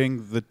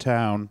leaving the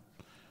town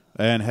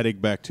and heading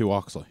back to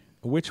Oxley.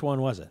 Which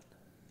one was it?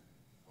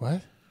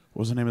 What? What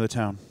was the name of the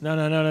town?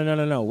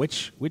 No.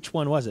 Which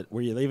one was it?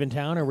 Were you leaving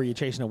town, or were you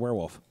chasing a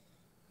werewolf?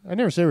 I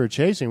never said we were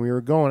chasing. We were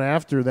going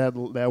after that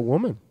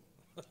woman.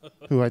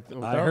 Who I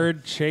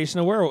heard chasing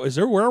a werewolf. Is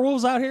there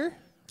werewolves out here?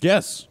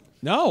 Yes,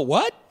 No.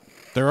 What?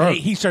 there And are.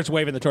 he starts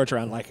waving the torch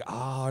around like,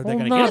 are they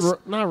Well, going to get us?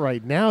 not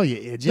right now, you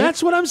idiot.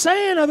 That's what I'm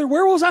saying. Are there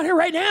werewolves out here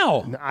right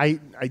now? I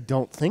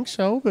don't think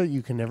so, but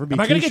you can never be Am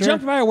I too going to get sure.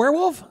 jumped by a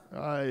werewolf?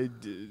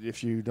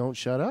 If you don't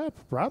shut up,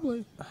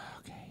 probably.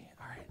 Okay.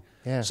 All right.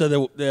 Yeah.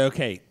 So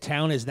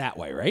town is that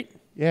way, right?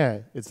 Yeah,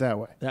 it's that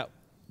way. That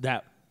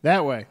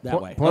That way.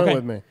 That way. Point Okay.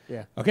 with me.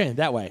 Yeah. Okay,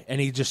 that way. And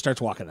he just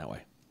starts walking that way.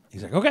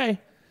 He's like, okay,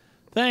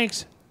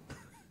 thanks.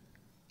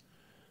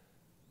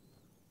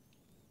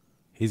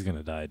 He's going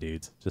to die,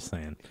 dudes. Just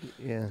saying.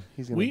 Yeah.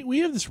 He's gonna. We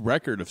have this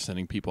record of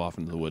sending people off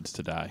into the woods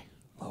to die.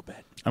 A little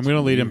bit. I'm going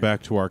to lead him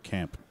back to our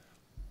camp.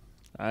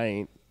 I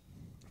ain't.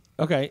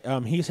 Okay,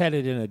 he's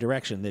headed in a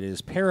direction that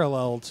is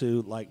parallel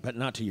to, but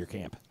not to your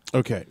camp.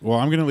 Okay, well,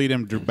 I'm going to lead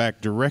him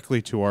back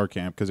directly to our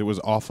camp because it was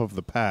off of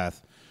the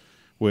path,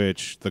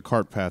 which the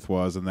cart path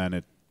was, and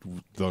then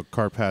the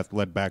cart path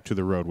led back to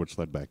the road, which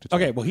led back to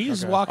town. Okay, well,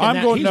 he's walking I'm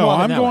that going. he's No,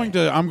 walking I'm that going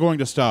way. to. I'm going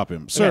to stop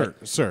him, sir.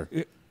 Okay. Sir,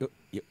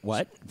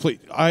 What? please.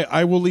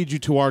 I will lead you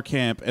to our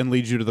camp and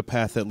lead you to the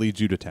path that leads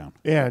you to town.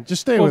 Yeah,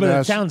 just stay Well, with but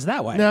us. the town's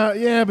that way. No,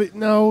 yeah, but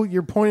no,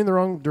 you're pointing the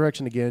wrong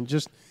direction again.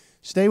 Just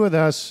stay with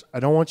us. I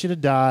don't want you to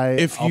die.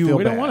 If I'll you- feel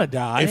We don't bad. want to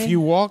die. If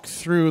you walk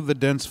through the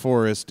dense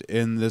forest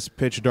in this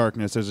pitch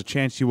darkness, there's a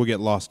chance you will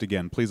get lost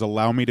again. Please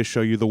allow me to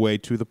show you the way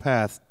to the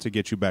path to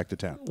get you back to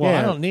town. well, I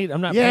Yeah. don't need.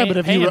 I'm not Yeah, paying, but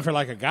if you paying ru- for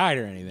like a guide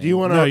or anything. Do you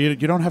want to? No, you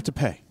don't have to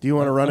pay. Do you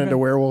want to run into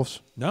werewolves?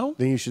 No.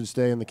 Then you should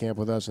stay in the camp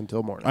with us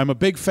until morning. I'm a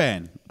big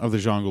fan of the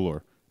Jongleur,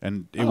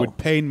 and it would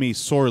pain me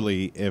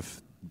sorely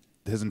if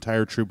his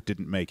entire troop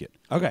didn't make it.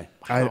 Okay.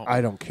 I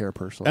don't care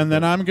personally. And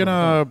then I'm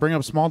gonna bring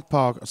up small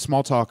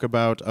talk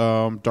about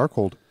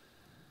Darkhold.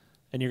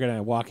 And you're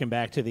gonna walk him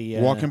back to the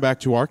Walk him back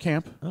to our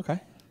camp, Okay.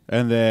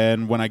 and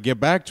then when I get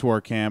back to our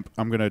camp,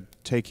 I'm gonna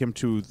take him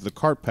to the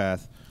cart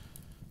path,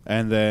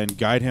 and then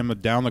guide him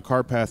down the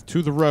cart path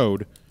to the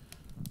road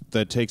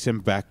that takes him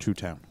back to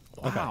town.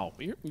 Wow,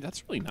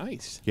 that's really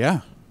nice.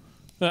 Yeah.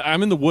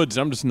 I'm in the woods.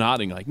 I'm just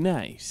nodding like,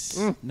 nice,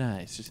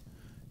 nice. Just,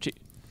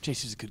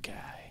 Chase is a good guy.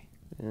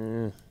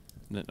 And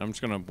then I'm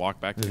just gonna walk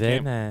back to the Very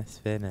camp. nice.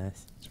 Very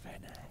nice. It's very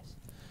nice.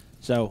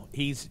 So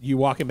you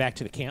walk him back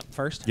to the camp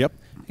first. Yep.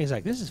 He's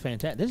like, "This is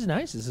fantastic. This is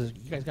nice. You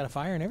guys got a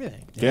fire and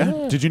everything."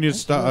 Yeah. Did you need a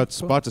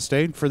spot to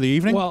stay for the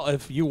evening? Well,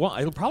 if you want,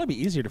 it'll probably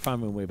be easier to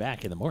find my way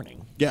back in the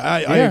morning. yeah,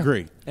 I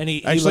agree. And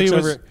he Actually,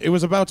 looks over. it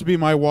was about to be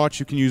my watch.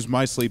 You can use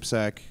my sleep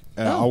sack.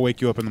 I'll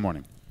wake you up in the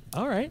morning.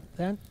 All right,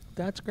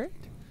 that's great.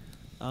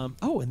 And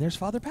there's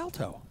Father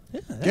Palto.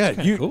 Yeah,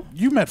 kinda cool.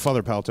 you met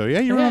Father Palto. Yeah,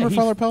 you Yeah, remember he-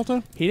 Father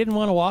Palto? He didn't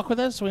want to walk with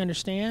us. We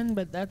understand,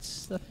 but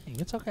that's the thing.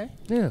 It's okay.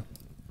 Yeah.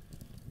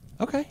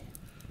 Okay,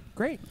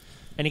 great.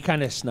 And he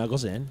kind of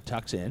snuggles in,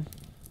 tucks in.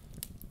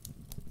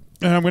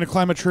 And I'm going to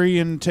climb a tree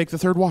and take the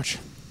third watch.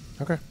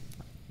 Okay.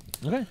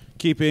 Okay.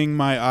 Keeping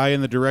my eye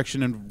in the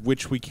direction in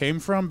which we came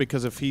from,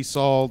 because if he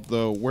saw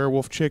the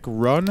werewolf chick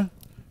run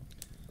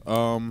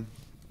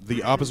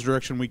the opposite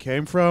direction we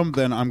came from,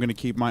 then I'm going to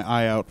keep my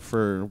eye out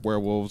for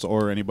werewolves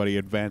or anybody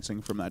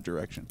advancing from that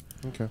direction.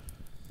 Okay. I'm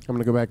going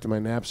to go back to my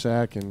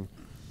knapsack and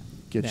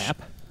get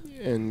Nap.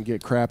 and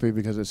get crappy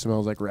because it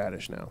smells like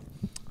radish now.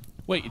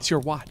 Wait, it's your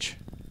watch.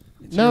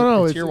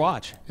 No, it's your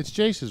watch. It's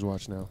Jace's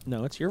watch now.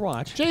 No, it's your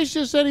watch. Jace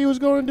just said he was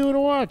going to do it a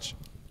watch.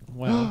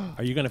 Well,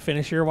 are you going to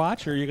finish your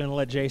watch, or are you going to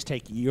let Jace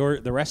take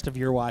the rest of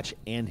your watch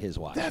and his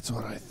watch? That's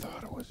what I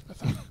thought it was.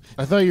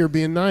 I thought you were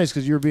being nice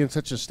because you were being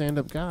such a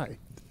stand-up guy.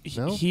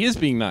 No? He is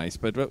being nice,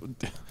 but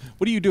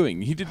what are you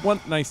doing? He did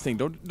one nice thing.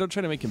 Don't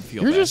try to make him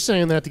feel You're bad. just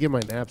saying that to get my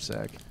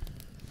knapsack.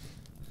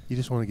 You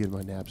just want to get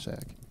my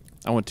knapsack.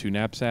 I want 2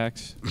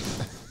 knapsacks.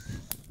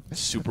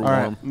 Super All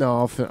warm. right.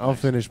 No, I'll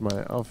finish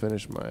my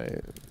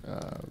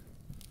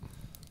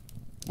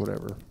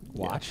whatever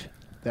Watch.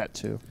 that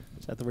too.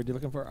 Is that the word you're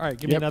looking for? All right,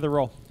 give me Yep. another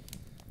roll.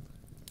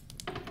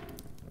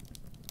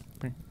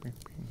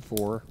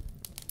 4.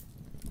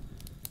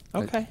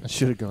 Okay. I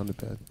should have gone to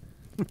bed.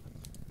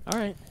 All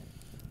right.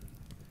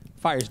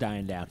 Fire's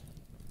dying down.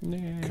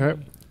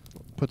 Okay.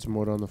 Put some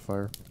wood on the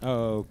fire.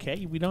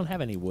 Okay, we don't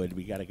have any wood.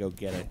 We got to go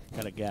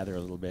gotta gather a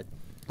little bit.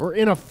 We're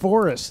in a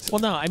forest.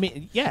 Well, no, I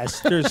mean, yes,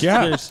 there's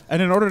Yeah, there's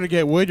and in order to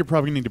get wood, you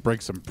probably need to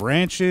break some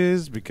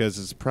branches because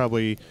it's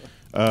probably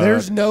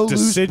There's no loose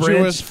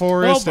deciduous branch.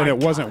 forest, Oh and my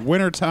it wasn't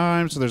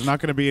wintertime, so there's not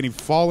going to be any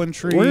fallen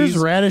trees. Where's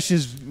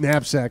Radish's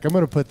knapsack? I'm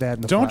going to put that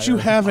in the Don't you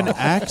fire. have an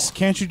axe?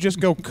 Can't you just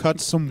go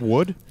cut some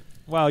wood?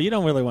 well, you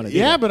don't really want to do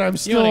Yeah, that. but I'm You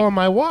still wanna on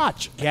my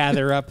watch.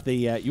 gather up the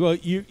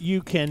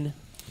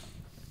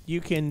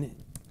you can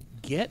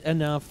get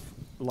enough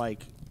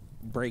like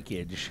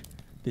breakage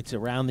that's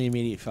around the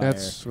immediate fire.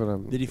 That's what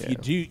I'm. that if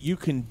yeah. you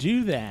can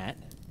do that,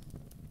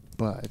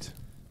 But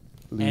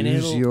And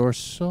lose it'll- your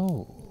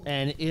soul.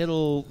 and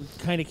it'll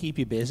kind of keep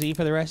you busy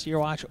for the rest of your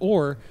watch.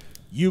 Or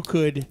you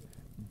could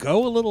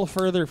go a little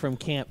further from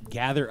camp,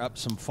 gather up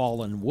some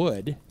fallen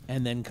wood,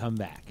 and then come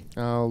back.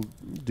 I'll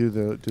do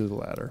the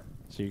latter.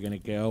 So you're going to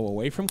go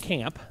away from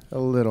camp. A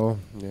little,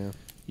 yeah.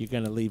 You're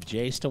going to leave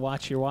Jace to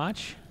watch your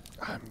watch.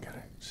 I'm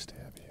gonna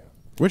stab you.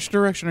 Which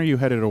direction are you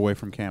headed away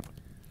from camp?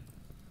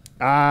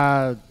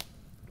 I'm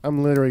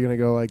literally gonna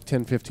go like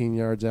 10, 15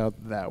 yards out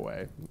that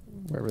way,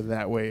 wherever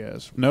that way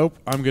is. Nope,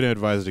 I'm going to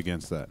advise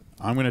against that.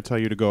 I'm going to tell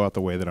you to go out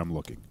the way that I'm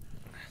looking.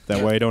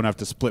 That way I don't have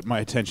to split my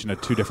attention to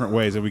 2 different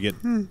ways and we get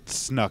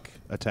snuck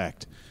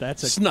attacked.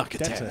 That's a Snuck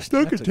that's attack. a-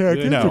 Snuck that's a attack,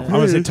 good- No, I'm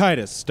going to say,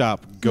 Titus,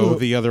 stop. Go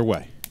the other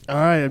way. All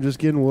right, I'm just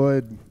getting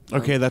wood.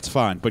 Okay, that's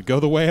fine, but go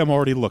the way I'm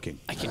already looking.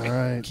 I can't, All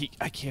right.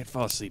 I can't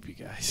fall asleep, you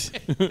guys.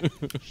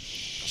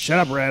 Shut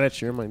up, Radish.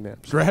 You're in my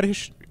naps.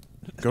 Radish,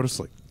 go to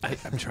sleep.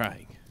 I'm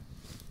trying.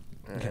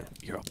 Okay,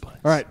 you're all buns.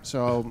 All right,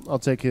 so I'll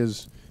take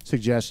his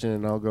suggestion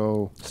and I'll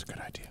go. That's a good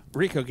idea.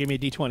 Rico, give me a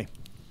D20.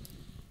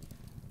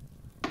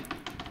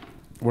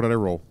 What did I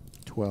roll?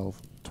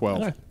 12. 12.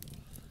 Okay.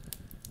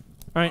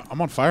 All right.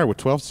 I'm on fire with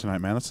 12s tonight,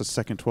 man. That's the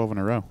second 12 in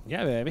a row.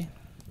 Yeah, baby.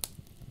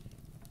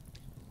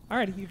 All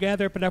right, you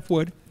gather up enough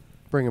wood.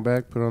 Bring it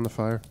back. Put it on the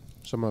fire.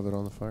 Some of it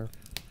on the fire.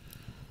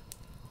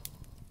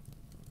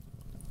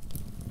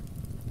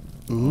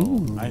 Ooh.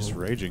 Nice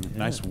raging. Yeah.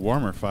 Nice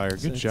warmer fire.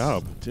 Good It's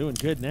job. Doing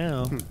good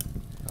now.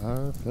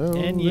 I fell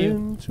And you.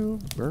 into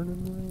a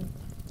burning rain.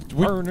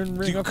 Burning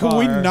ring of Could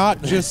we fire.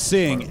 not just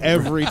sing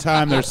every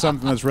time there's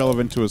something that's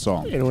relevant to a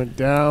song? It went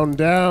down,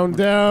 down,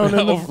 down,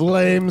 and the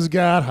flames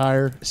got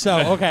higher. So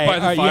okay, By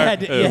the you fire. had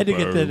to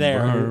get to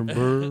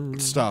there.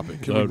 Stop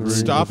it. Can we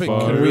stop it?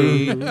 Can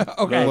we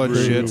Okay. let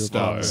shit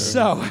stop?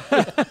 So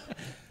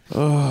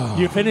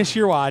you finish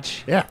your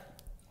watch. Yeah.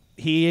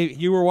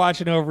 You were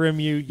watching over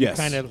him. You Yes.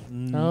 kind of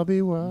I'll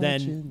be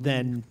watching.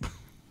 then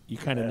you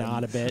kind of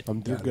nod a bit.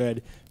 I'm You're done.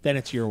 good. Then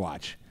it's your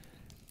watch,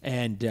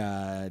 and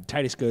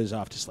Titus goes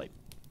off to sleep.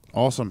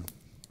 Awesome.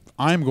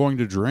 I'm going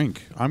to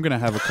drink. I'm going to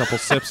have a couple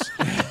sips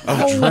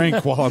of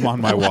drink while I'm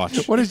on my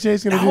watch. What is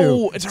Jace going to do?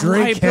 No, it's a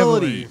Drink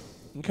liability. heavily.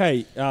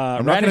 Okay,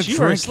 not Radish, gonna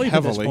you are drink asleep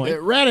at this heavily.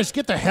 point. Radish,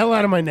 get the hell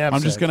out of my knapsack.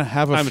 I'm just going to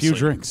have a I'm few asleep.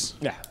 drinks.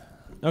 Yeah.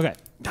 Okay.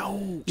 No.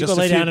 You Just go a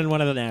lay few- down in one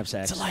of the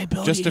knapsacks.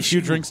 Just a few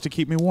drinks to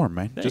keep me warm,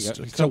 man. There you Just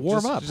go. To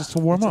warm up. Just to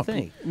warm That's up. the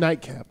thing.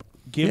 Nightcap.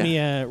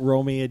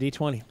 Roll me a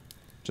D20.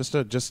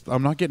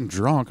 I'm not getting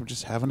drunk. I'm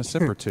just having a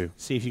sip or two.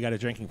 See if you got a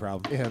drinking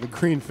problem. Yeah, the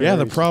green fairies. Yeah,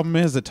 the problem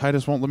is that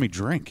Titus won't let me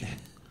drink.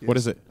 What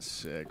is it?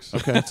 6.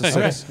 Okay, it's a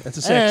 6. That's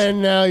a 6.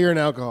 And now you're an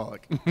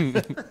alcoholic.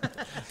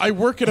 I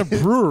work at a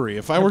brewery.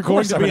 If I were going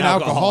course to I'm be an an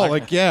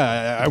alcoholic. alcoholic,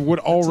 yeah, I would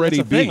already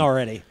That's a be. thing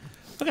already.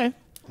 Okay.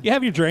 You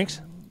have your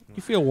drinks.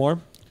 You feel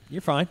warm.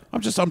 You're fine.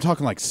 I'm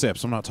talking like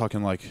sips. I'm not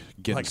talking like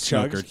getting Like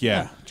chugs? snookered.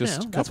 Yeah, just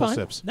Yeah, a that's couple fine.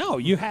 sips. No,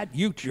 you're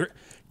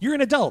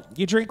an adult.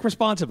 You drink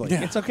responsibly.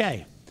 Yeah. It's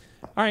okay.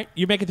 All right,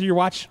 you make it through your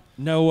watch.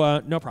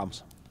 No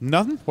problems.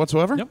 Nothing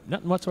whatsoever? Nope,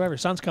 nothing whatsoever.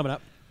 Sun's coming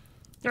up.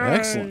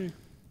 Excellent.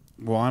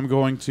 Well, I'm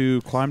going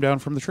to climb down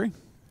from the tree.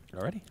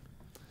 Already.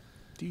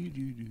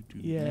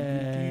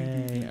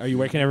 Yay. Are you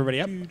waking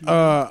everybody up?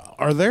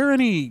 Are there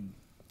any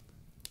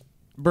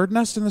bird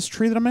nests in this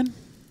tree that I'm in?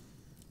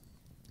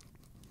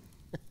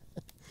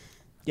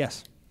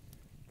 Yes.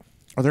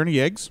 Are there any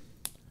eggs?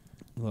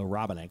 Little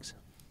robin eggs.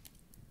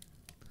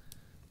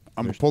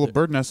 I'm going to pull a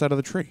bird nest out of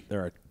the tree.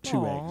 There are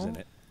 2 eggs in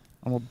it.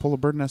 I'm going to pull a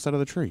bird nest out of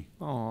the tree.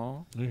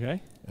 Aww.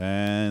 Okay.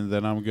 And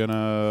then I'm going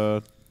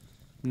to...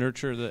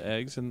 Nurture the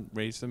eggs and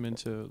raise them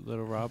into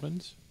little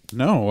robins?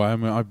 No,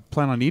 I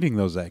plan on eating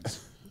those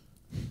eggs.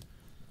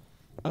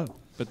 Oh.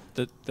 But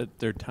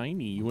they're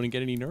tiny. You wouldn't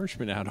get any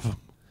nourishment out of them.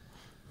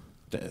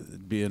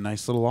 It'd be a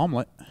nice little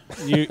omelet.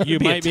 You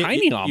might be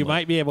tiny omelet. You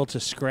might be able to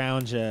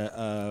scrounge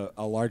a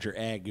larger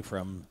egg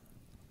from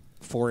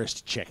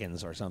forest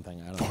chickens or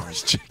something. I don't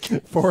know.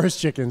 Forest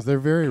chickens, they're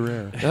very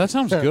rare. Yeah, that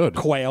sounds good.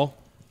 Quail,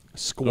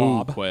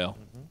 squab. Ooh, quail.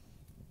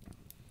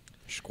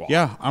 Squab.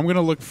 Yeah, I'm going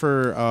to look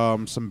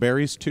for some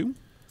berries, too.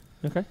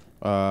 Okay.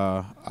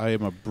 I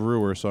am a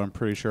brewer, so I'm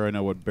pretty sure I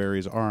know what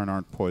berries are and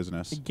aren't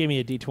poisonous. Give me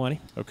a D20.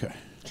 Okay.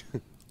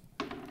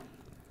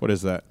 What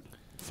is that?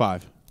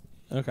 5.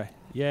 Okay.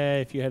 Yeah,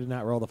 if you had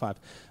not rolled a 5.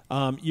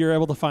 You're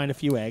able to find a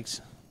few eggs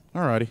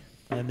Alrighty.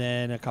 and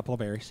then a couple of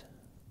berries.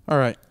 All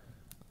right.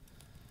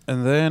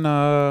 And then,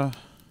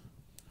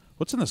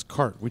 what's in this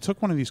cart? We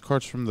took one of these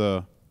carts from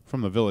the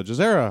village. Is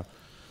there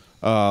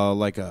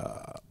like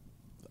a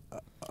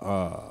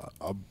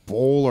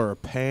bowl or a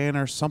pan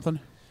or something?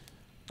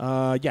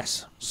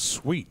 Yes.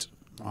 Sweet.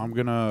 I'm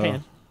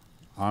gonna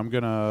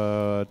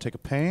take a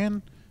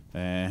pan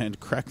and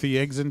crack the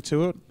eggs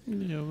into it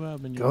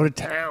Go to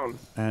town.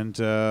 and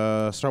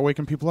start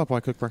waking people up while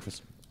I cook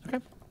breakfast. Okay.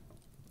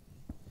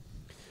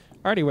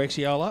 Alrighty, wakes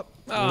you all up.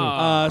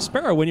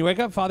 Sparrow, when you wake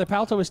up, Father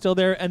Palto is still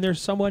there, and there's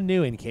someone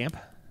new in camp.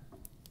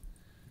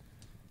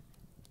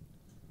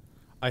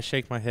 I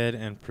shake my head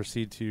and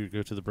proceed to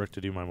go to the brook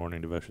to do my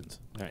morning devotions.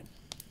 All right.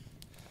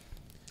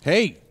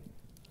 Hey,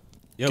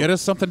 Yo. get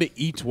us something to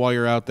eat while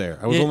you're out there.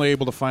 I was Yeah. only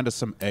able to find us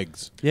some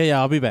eggs. Yeah,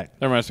 I'll be back.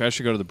 That reminds me, I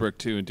should go to the brook,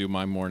 too, and do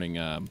my morning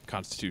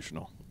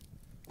constitutional.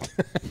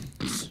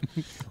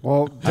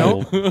 Well, I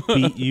will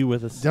beat you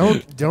with a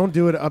stick. don't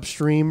do it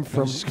upstream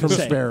from say.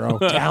 Sparrow.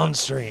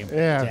 Downstream.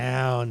 Yeah.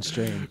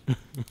 Downstream.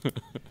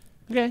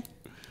 Okay.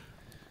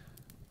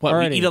 What,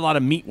 Alrighty. we eat a lot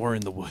of meat. We're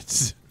in the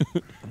woods.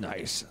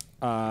 Nice.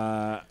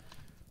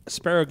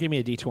 Sparrow, give me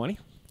a D20.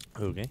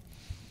 Okay.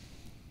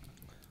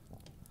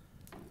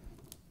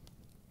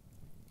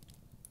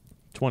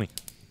 20.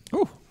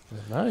 Ooh.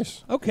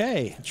 Nice.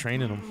 Okay.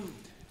 Training them.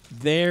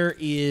 There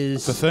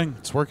It's a is thing.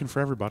 It's working for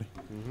everybody.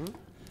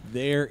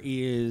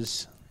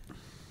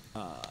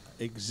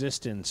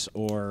 existence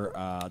or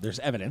there's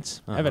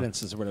evidence.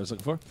 Evidence is what I was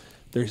looking for.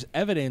 There's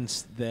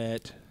evidence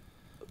that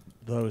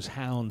those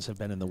hounds have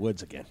been in the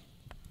woods again,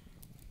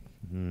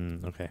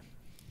 Okay.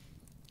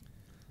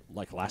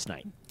 like last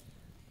night.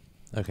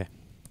 Okay.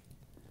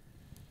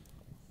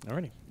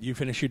 Alrighty. You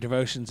finish your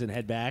devotions and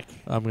head back.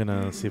 I'm going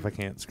to see if I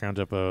can't scrounge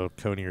up a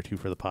coney or 2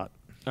 for the pot.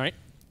 All right.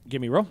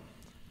 Give me a roll.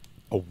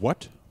 A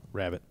what?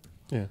 Rabbit.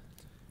 Yeah.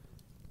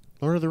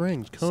 Lord of the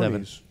Rings, conies.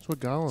 7. That's what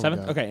Gollum 7?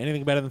 got. Okay.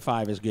 Anything better than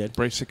 5 is good.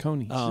 Brace of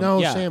conies. No,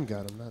 yeah. Sam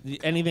got them. Not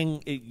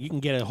Anything, you can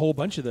get a whole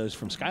bunch of those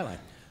from Skyline.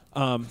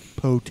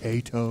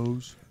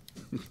 potatoes.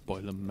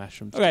 Boil them, mash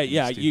them. Okay,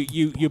 yeah,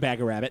 you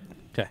bag a rabbit.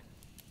 Okay.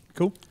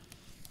 Cool.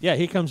 Yeah,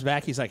 he comes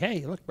back. He's like,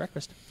 hey, look,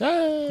 breakfast.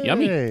 Hey.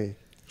 Yummy.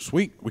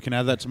 Sweet. We can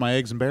add that to my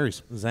eggs and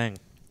berries. Zang.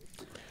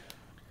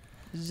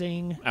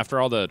 Zing.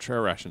 After all the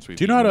trail rations we've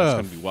Do you know how eaten, it's to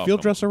gonna be welcome.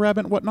 field dress a rabbit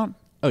and whatnot?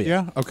 Oh,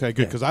 yeah. Okay,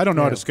 good. Because I don't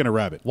know how to skin a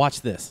rabbit.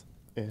 Watch this.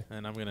 Yeah.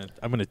 And I'm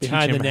gonna teach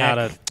Behind him the how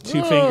neck, to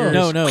 2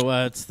 fingers.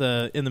 No, it's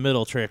the in the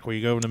middle trick where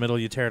you go in the middle,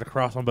 you tear it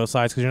across on both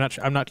sides because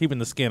I'm not keeping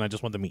the skin. I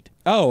just want the meat.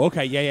 Oh,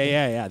 okay.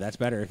 Yeah. That's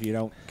better if you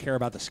don't care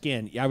about the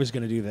skin. Yeah, I was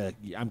going to do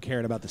I'm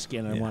caring about the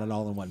skin and I want it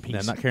all in one piece.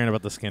 Yeah, not caring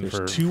about the skin There's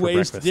for 2 for ways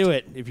breakfast. to do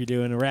it if you're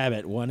doing a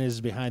rabbit. One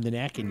is behind the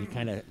neck and you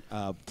kind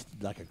of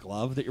like a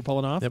glove that you're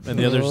pulling off. Yep, and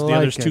the other's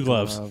Like 2 a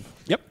gloves. glove.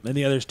 Yep. And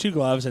the other's 2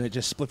 gloves and it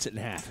just splits it in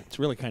half. It's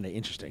really kind of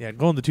interesting. Yeah,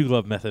 go on the 2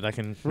 glove method. I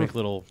can make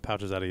little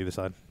pouches out of either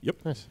side.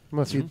 Nice.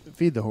 I'm going to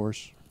feed the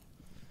horse.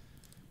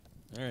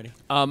 Alrighty.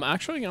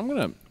 Actually, I'm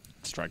gonna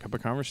strike up a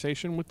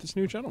conversation with this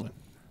new gentleman,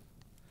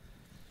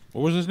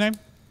 What was his name?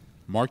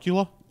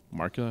 Marcula?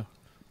 Martouf.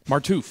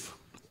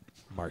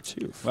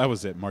 Martouf. That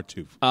was it.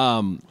 Martouf.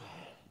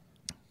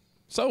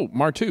 So,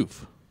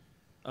 Martouf,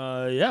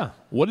 Yeah.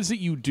 what is it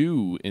you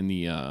do in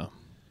the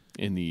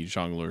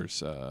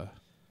jongleurs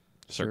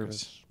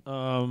circus?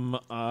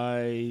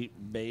 I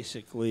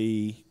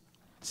basically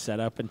set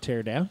up and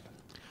tear down.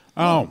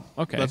 Oh,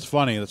 okay. That's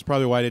funny. That's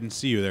probably why I didn't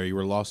see you there. You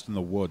were lost in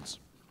the woods.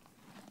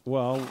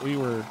 Well, we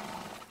were.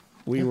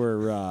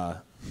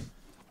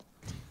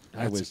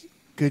 I was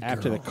Good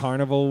after girl. the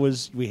carnival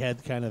we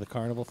had kind of the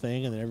carnival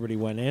thing, and then everybody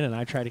went in, and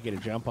I tried to get a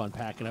jump on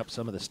packing up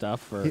some of the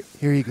stuff for.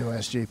 Here you go,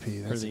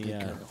 SJP. That's the, a good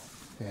girl.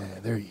 Yeah,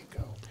 there you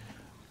go.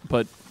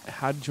 But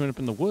how did you end up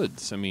in the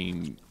woods? I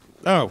mean,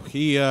 Oh,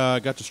 he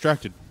got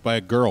distracted by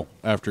a girl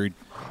after he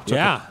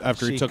took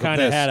she he took a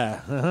kind of piss. had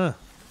a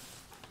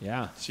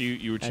yeah, so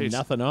you were and chased.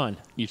 nothing on.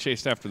 You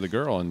chased after the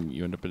girl, and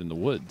you end up in the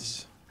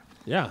woods.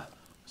 Yeah.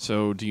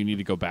 So do you need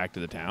to go back to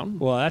the town?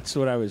 Well, that's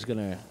what I was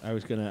gonna.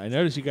 I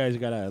noticed you guys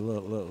got a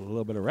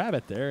little bit of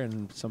rabbit there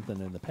and something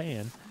in the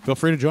pan. Feel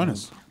free to join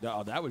us.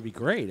 Oh, that would be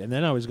great. And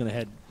then I was gonna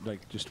head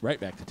just right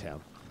back to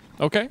town.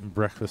 Okay,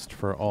 Breakfast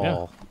for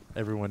all.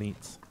 Everyone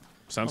eats.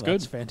 sounds Oh, good.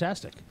 That's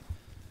fantastic.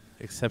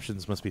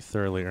 Exceptions must be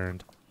thoroughly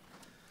earned.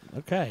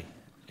 Okay.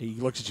 He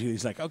looks at you.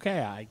 He's like, "Okay,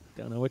 I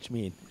don't know what you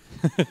mean."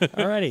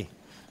 Alrighty.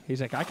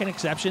 He's like, "I can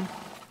exception.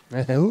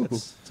 Ooh.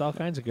 It's all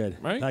kinds of good.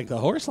 Right. Like the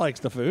horse likes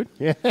the food."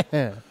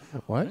 Yeah.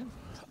 What?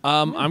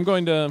 I'm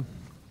going to,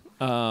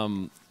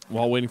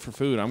 while waiting for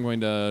food, I'm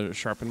going to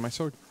sharpen my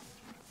sword.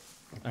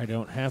 I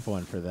don't have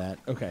one for that.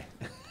 Okay.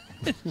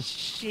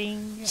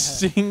 Shing.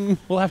 Sing.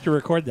 We'll have to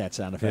record that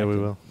sound effect. Yeah, we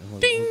will. And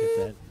we'll get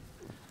that.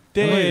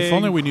 If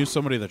only we knew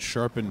somebody that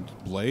sharpened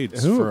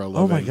blades Ooh. for a living.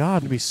 Oh my God!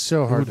 It'd be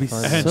so It hard would to be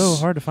find. so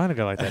hard to find a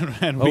guy like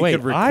that. And Oh, we wait,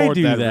 could I record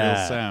do that, that.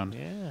 real sound.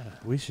 Yeah.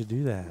 We should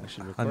do that.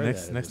 should record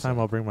next that next as time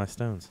a- I'll bring my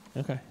stones.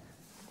 Okay.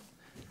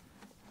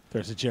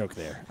 There's a joke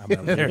there.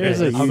 I'm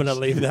There's a going to huge-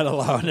 leave that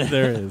alone.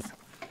 There is.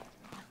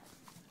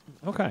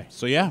 Okay.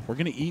 So yeah, we're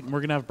gonna eat and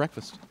we're gonna have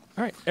breakfast.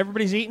 All right.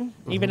 Everybody's eating.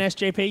 Even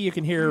SJP, you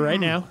can hear her right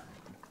now.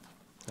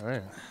 Oh,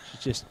 yeah.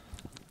 It's just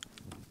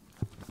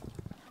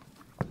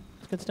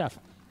it's good stuff.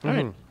 All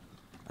right.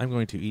 I'm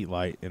going to eat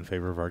light in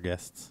favor of our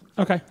guests.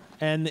 Okay.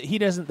 And he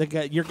doesn't.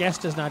 Your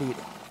guest does not eat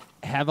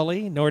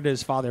heavily, nor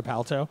does Father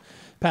Palto.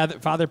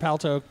 Father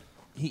Palto,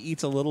 he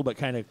eats a little, but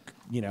kind of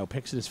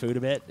picks at his food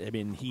a bit. I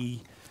mean,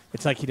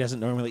 it's like he doesn't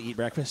normally eat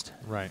breakfast,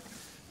 Right.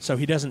 so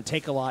he doesn't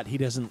take a lot. He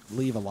doesn't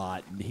leave a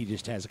lot. He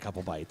just has a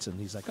couple bites, and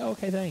he's like, "Oh,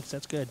 okay, thanks,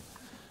 that's good."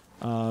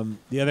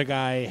 The other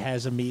guy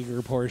has a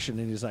meager portion,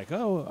 and he's like,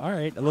 "Oh, all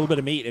right, a little bit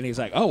of meat," and he's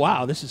like, "Oh,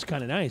 wow, this is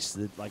kind of nice."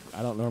 Like,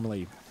 I don't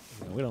normally,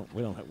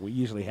 we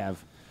usually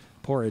have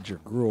porridge or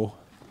gruel.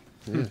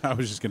 I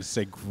was just gonna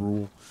say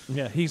gruel.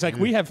 Yeah, he's like,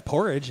 we have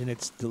porridge and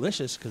it's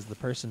delicious because the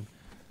person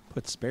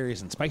puts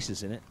berries and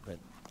spices in it. But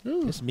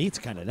this meat's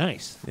kind of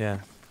nice. Yeah.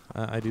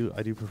 I do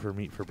prefer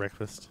meat for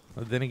breakfast.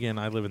 Then again,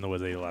 I live in the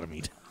woods. I eat a lot of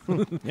meat.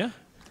 Yeah,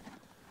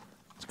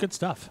 it's good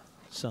stuff.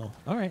 So,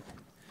 all right,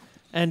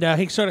 and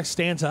he sort of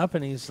stands up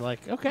and he's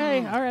like, "Okay,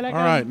 all right, I got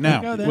All right,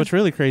 now, go then." What's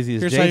really crazy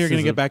is Here's Jace how you're gonna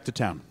is get back to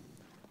town.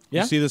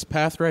 Yeah? You see this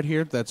path right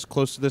here that's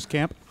close to this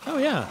camp? Oh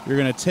yeah, You're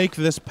gonna take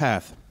this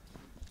path.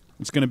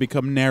 It's gonna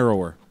become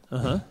narrower.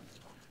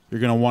 You're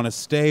gonna want to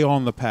stay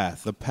on the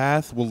path. The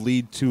path will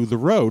lead to the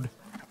road,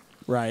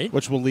 right.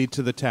 which will lead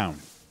to the town.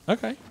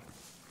 Okay,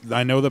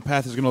 I know the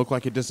path is gonna look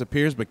like it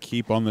disappears, but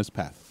keep on this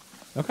path.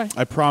 okay,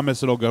 I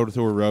promise it'll go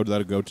to a road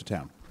that'll go to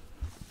town.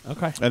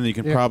 okay, And then you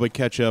can probably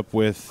catch up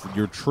with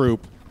your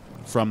troop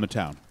from the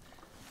town.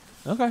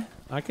 okay.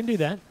 I can do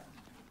that.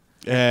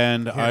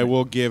 And I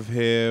will give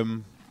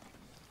him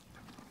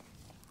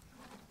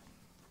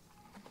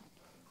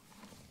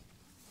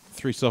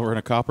 3 silver and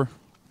a copper.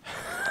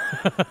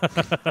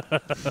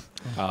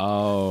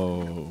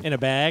 Oh, In a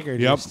bag or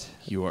Yep. just?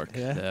 you are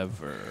Yeah.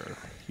 clever.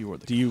 You are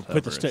the Do you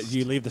put the cleverest. do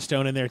you leave the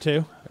stone in there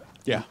too?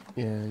 Yeah.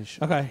 Yeah. You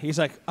should. Okay. He's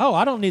like, "Oh,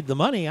 I don't need the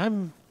money.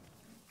 I'm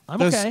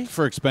That's okay."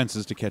 for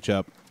expenses to catch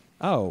up.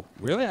 Oh,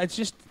 really? It's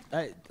just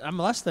I'm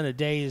less than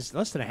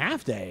a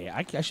half day.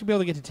 I should be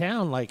able to get to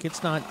town. Like,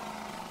 it's not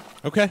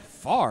Okay.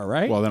 far,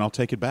 right? Well, then I'll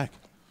take it back.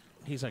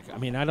 He's like, I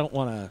mean, I don't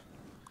want to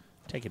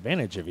take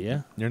advantage of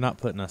you. You're not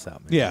putting us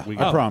out, man. Yeah, We I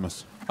got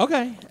promise.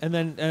 Okay. And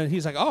then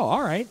he's like, oh,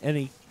 all right. And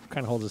he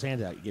kind of holds his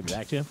hand out. You give it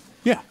back to him.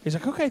 Yeah. He's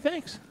like, okay,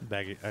 thanks.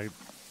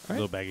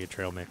 little baggy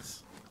trail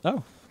mix.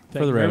 Oh,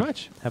 thank the you very road.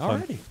 much. Have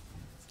fun. Alrighty.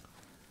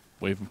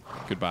 Wave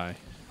goodbye.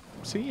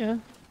 See ya.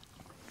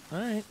 All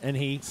right. And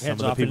he Some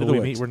heads of the off into people the we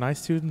woods. meet were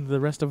nice to, and the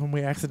rest of them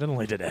we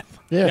accidentally to death.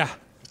 Yeah.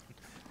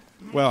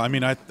 Well, I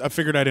mean, I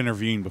figured I'd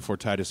intervene before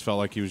Titus felt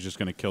like he was just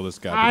going to kill this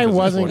guy. I because it's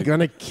wasn't what he-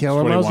 gonna kill it's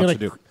him. what I he was wants gonna.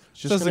 to do.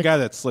 This is the guy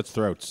that slits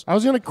throats. I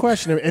was gonna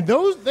question him, and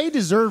they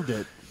deserved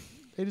it.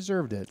 They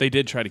deserved it. They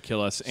did try to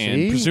kill us, and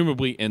See?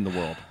 presumably end the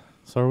world.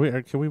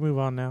 So can we move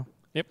on now?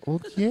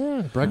 Well,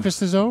 yeah.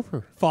 Breakfast is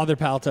over. Father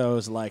Palto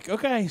is like,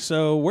 okay,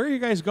 so where are you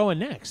guys going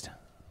next?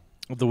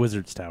 The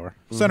Wizard's Tower.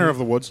 Center of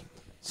the woods.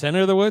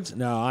 Center of the woods?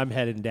 No, I'm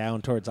heading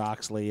down towards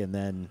Oxley and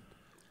then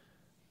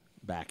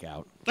back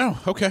out. Oh,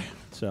 okay.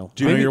 So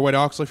Do you know Maybe- your way to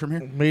Oxley from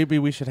here? Maybe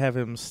we should have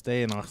him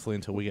stay in Oxley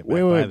until we get back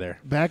Wait, by wait. there.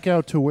 Back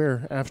out to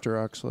where after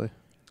Oxley?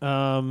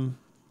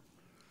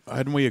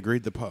 Hadn't we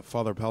agreed that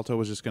Father Palto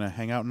was just going to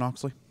hang out in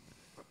Oxley?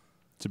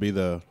 To be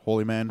the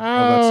holy man of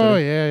that Oh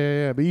city?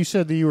 yeah. But you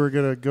said that you were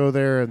gonna go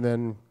there and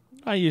then.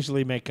 I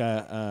usually make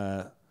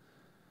I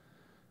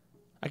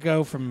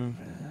go from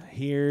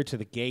here to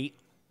the gate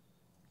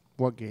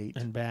What gate?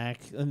 and back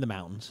in the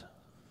mountains.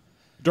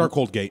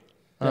 Darkhold Gate.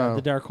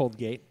 The Darkhold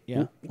Gate.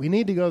 Yeah. We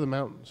need to go to the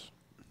mountains.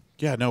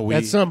 Yeah, no,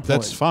 At some point.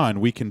 That's fine.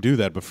 We can do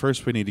that, but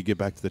first we need to get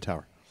back to the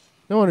tower.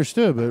 No,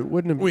 understood, but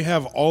wouldn't it, We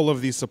have all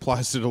of these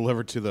supplies to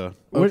deliver to the.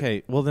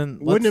 Okay, well then,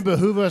 wouldn't it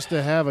behoove us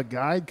to have a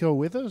guide go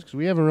with us? Because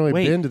we haven't really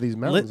been to these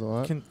mountains a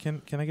lot. Can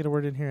I get a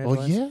word in here? Oh,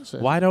 Edgewise? yes.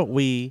 Why don't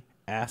we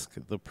ask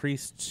the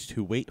priests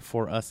to wait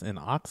for us in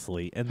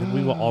Oxley, and then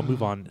we will all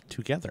move on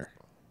together?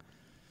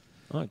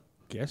 I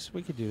guess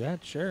we could do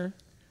that. Sure.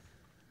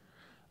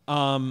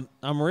 I'm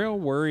real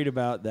worried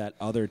about that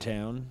other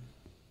town.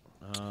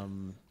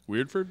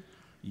 Weirdford?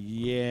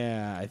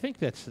 Yeah, I think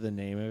that's the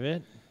name of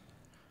it.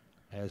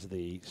 As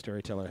the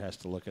storyteller has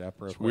to look it up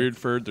real quick.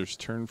 Weirdford, there's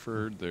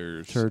Turnford,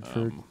 there's...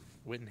 Turdford.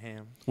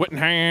 Whittenham.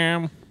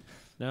 Whittenham.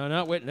 No,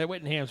 not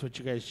Whittenham's what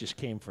you guys just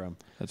came from.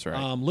 That's right.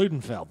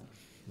 Ludenfeld.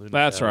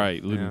 That's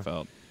right,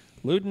 Ludenfeld.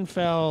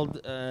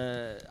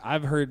 Ludenfeld,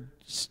 I've heard,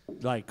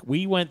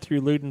 we went through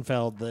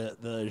Ludenfeld,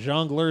 the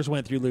jongleurs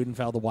went through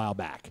Ludenfeld a while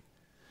back.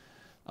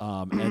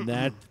 And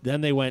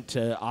then they went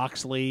to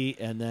Oxley,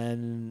 and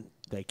then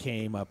they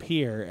came up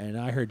here, and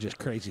I heard just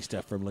crazy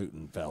stuff from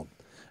Ludenfeld.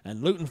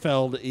 And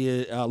Ludenfeld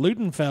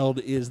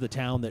is the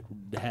town that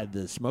had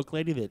the smoke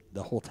lady that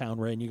the whole town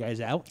ran you guys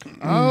out.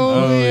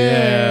 Oh,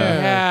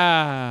 yeah.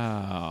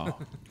 Yeah.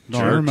 No,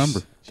 I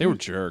remember. They were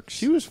jerks.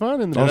 She was fun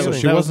in the Also,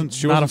 beginning. she wasn't.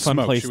 She not wasn't a fun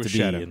smoke. place She was to be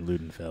shadow. in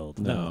Ludenfeld.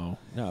 No.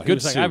 Good He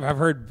was like, soup. I've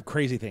heard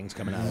crazy things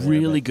coming out of there.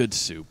 Really good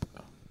soup.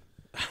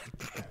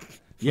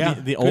 Yeah.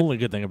 The only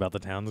good thing about the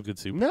town is good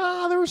soup.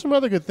 No, there were some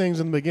other good things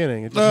in the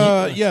beginning. It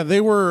just, Yeah,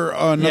 they were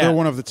another Yeah.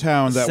 one of the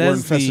towns that were Says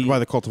infested the- by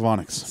the cult of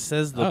Onyx.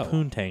 Says the Oh.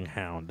 Poontang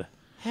Hound.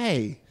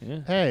 hey,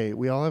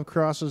 we all have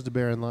crosses to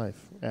bear in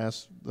life.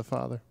 Ask the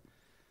Father.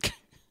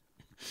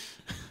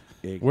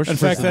 We're In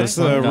fact, that's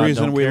the God,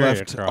 reason don't we carry a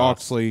left cross.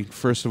 Oxley,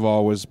 first of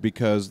all, was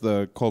because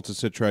the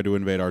cultists had tried to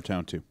invade our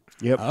town, too.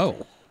 Yep.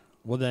 Oh.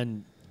 Well,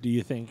 then, do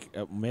you think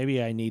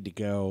maybe I need to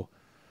go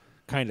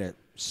kind of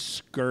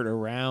skirt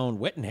around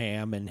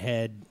Whittenham and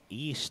head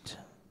east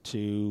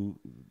toward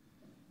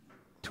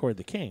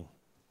the king?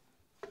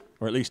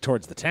 Or at least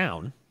towards the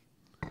town.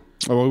 Oh,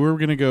 well, we were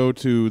going to go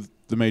to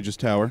the Mage's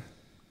Tower.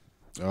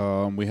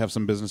 We have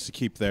some business to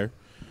keep there.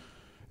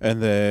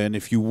 And then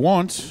if you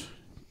want,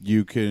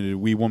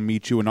 we will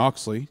meet you in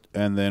Oxley,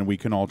 and then we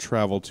can all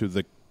travel to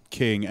the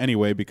king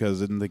anyway,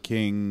 because isn't the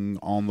king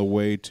on the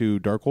way to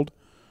Darkhold?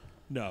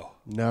 No.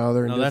 No,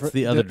 they're No, in that's different-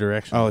 the other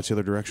direction. Oh, it's the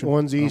other direction.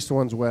 One's east,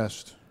 one's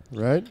west,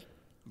 right?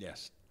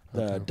 Yes.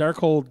 The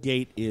Darkhold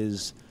Gate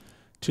is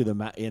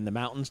in the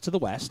mountains to the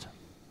west.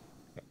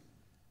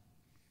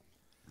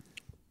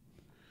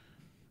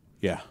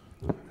 Yeah,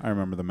 I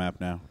remember the map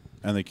now.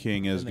 And the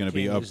king is And the going to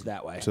be king up is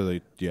that way. to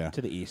the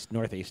To the east,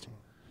 northeast.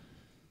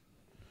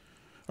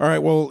 All right,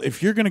 well,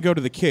 if you're going to go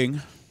to the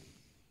king,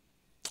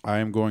 I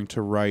am going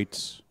to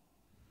write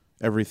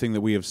everything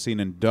that we have seen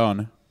and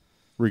done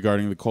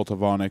regarding the cult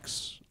of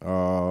Onyx,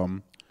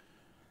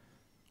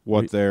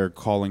 what their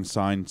calling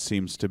sign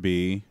seems to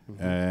be,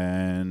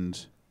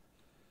 and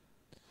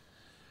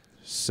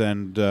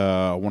send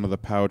one of the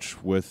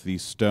pouch with the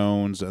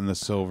stones and the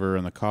silver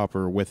and the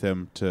copper with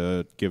him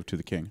to give to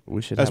the king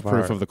We should as have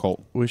proof our, of the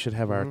cult. We should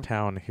have our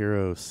town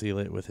hero seal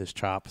it with his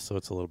chop, so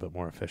it's a little bit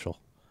more official.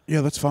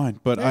 Yeah, that's fine,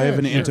 but I have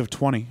an int of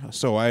 20,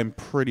 so I'm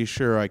pretty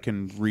sure I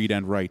can read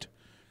and write.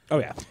 Oh,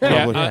 yeah.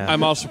 Yeah, Probably.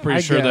 I'm also pretty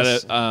I sure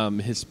guess. that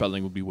his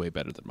spelling would be way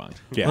better than mine.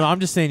 Yeah. Well, I'm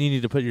just saying you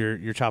need to put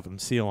your chop and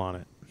seal on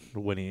it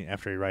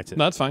after he writes it.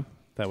 No, that's fine.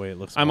 That way it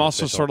looks. I'm more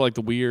also official. sort of like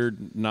the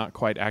weird, not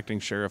quite acting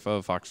sheriff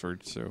of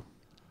Oxford, so...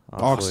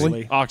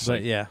 Oxley? Oxley.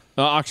 But yeah.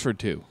 Oxford,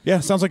 too. Yeah,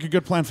 sounds like a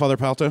good plan, Father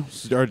Palto.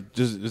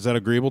 Is that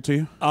agreeable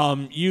to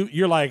you?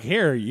 You're like,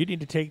 here, you need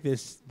to take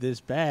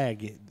this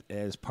bag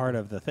as part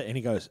of the thing. And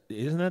he goes,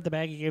 isn't that the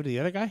bag you gave to the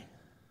other guy?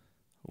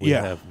 We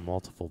Yeah. have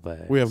multiple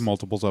bags. We have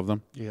multiples of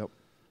them. Yep.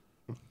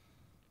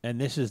 And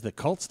this is the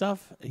cult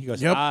stuff? He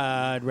goes, Yep.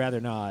 I'd rather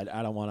not.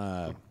 I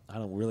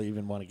don't really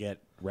even want to get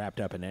wrapped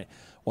up in it.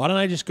 Why don't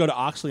I just go to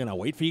Oxley and I'll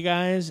wait for you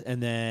guys,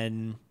 and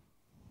then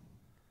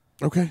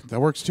Okay, that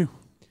works too.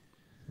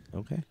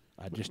 Okay.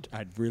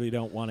 I really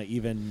don't want to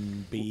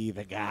even be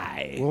the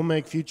guy. We'll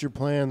make future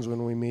plans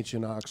when we meet you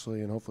in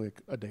Oxley, and hopefully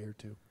a day or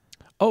two.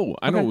 Oh,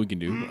 I know what we can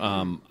do.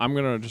 I'm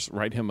going to just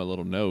write him a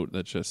little note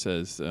that just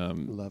says,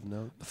 Love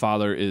note. the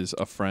father is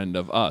a friend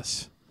of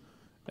us.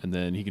 And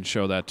then he can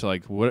show that to,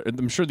 like, what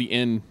I'm sure the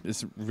inn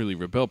isn't really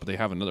rebuilt, but they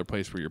have another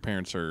place where your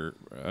parents are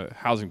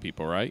housing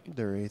people, right?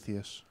 They're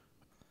atheists.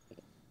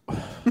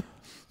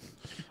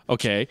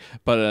 Okay.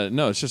 But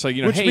no, it's just like,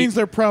 Which hey, means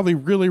they're probably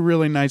really,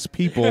 really nice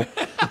people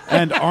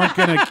and aren't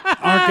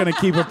gonna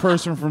keep a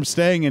person from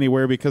staying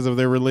anywhere because of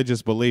their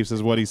religious beliefs,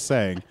 is what he's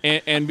saying.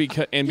 and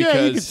because Yeah,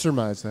 you could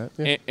surmise that.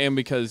 Yeah. and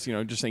because,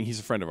 just saying he's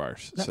a friend of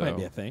ours. That so. might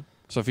be a thing.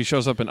 So if he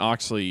shows up in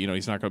Oxley,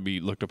 he's not going to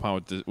be looked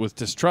upon with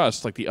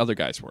distrust like the other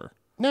guys were.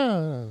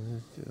 No,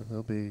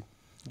 he'll be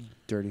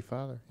dirty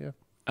father. Yeah.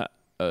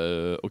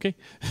 Okay.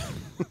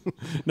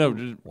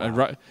 No,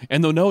 right.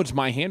 And they'll know it's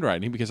my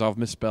handwriting because I've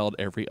misspelled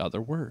every other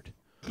word.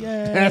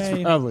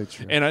 That's probably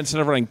true. And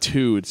instead of writing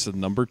 2, it's the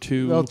number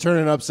 2. They'll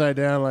turn it upside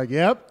down like,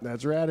 yep,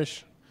 that's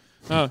radish.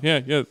 Oh,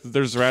 yeah.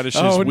 There's Radish's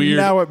Oh, weird.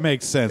 now it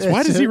makes sense.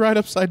 Why does he write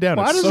upside down?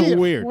 It's so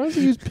weird. Why does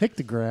he use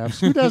pictographs?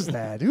 Who does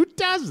that? Who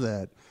does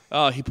that?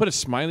 He put a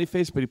smiley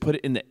face, but he put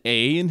it in the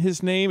A in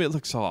his name. It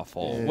looks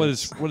awful. What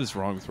is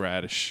wrong with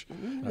Radish?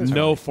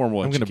 No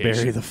formal I'm going to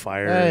education. bury the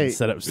fire Hey. and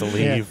set up to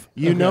leave.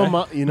 You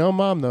know,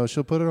 Mom though.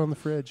 She'll put it on the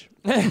fridge.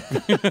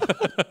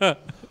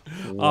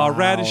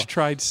 Radish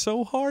tried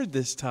so hard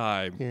this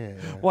time. Yeah.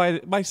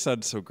 Why? My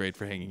son's so great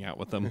for hanging out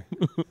with them.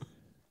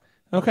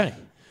 Okay.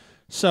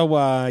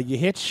 So you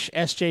hitch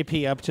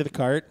SJP up to the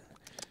cart,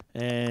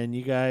 and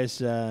you guys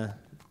start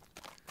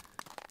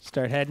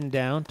heading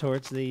down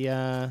towards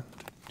the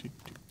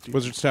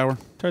Wizard's Tower.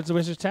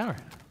 Wizard's Tower.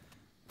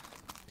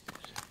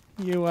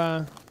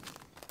 You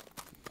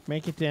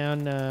make it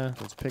down.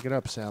 Let's pick it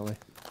up, Sally.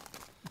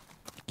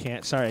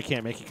 Sorry, I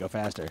can't make it go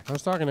faster. I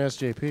was talking to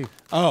SJP.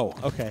 Oh,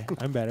 okay.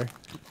 I'm better.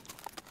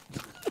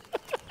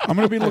 I'm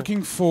going to be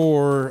looking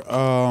for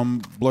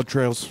blood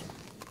trails.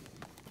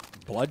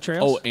 Blood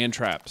trails? Oh, and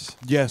traps.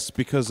 Yes,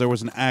 because there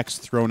was an axe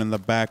thrown in the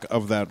back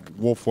of that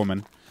wolf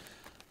woman.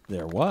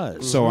 There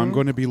was. So I'm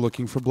going to be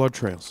looking for blood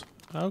trails.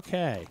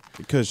 Okay.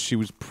 Because she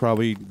was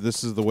probably,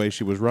 this is the way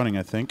she was running,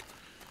 I think.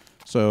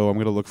 So I'm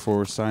going to look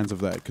for signs of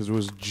that, because it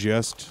was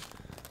just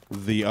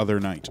the other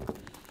night.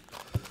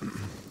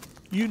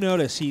 You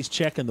notice he's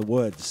checking the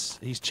woods.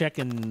 He's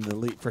checking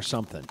the for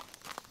something.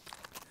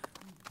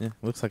 Yeah,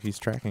 looks like he's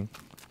tracking.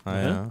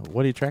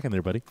 What are you tracking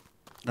there, buddy?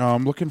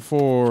 I'm looking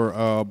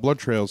for blood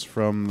trails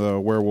from the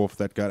werewolf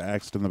that got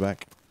axed in the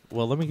back.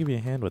 Well, let me give you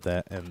a hand with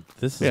that. And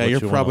this is Yeah, what you're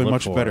you probably wanna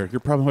look much for. better. You're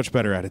probably much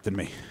better at it than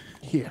me.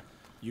 Yeah.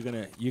 You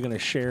gonna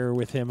share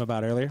with him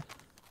about earlier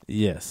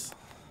Yes.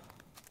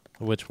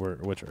 Which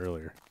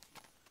earlier?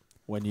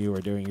 when you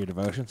were doing your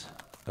devotions?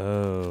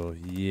 Oh,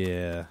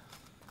 yeah.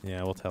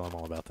 Yeah, we'll tell him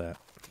all about that.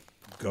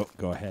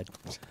 Go ahead.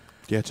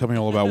 Yeah, tell me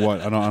all about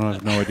what. I don't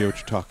have no idea what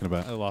you're talking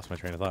about. I lost my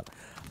train of thought.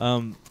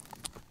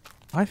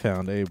 I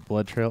found a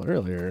blood trail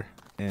earlier,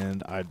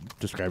 and I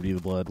described to you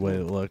the blood, way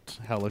it looked,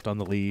 how it looked on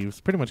the leaves.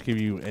 Pretty much give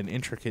you an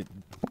intricate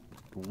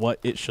what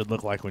it should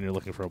look like when you're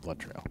looking for a blood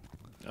trail.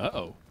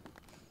 Uh-oh.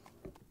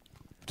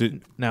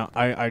 Now,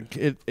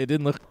 it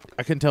didn't look.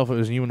 I couldn't tell if it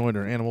was humanoid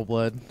or animal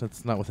blood.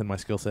 That's not within my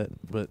skill set,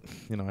 but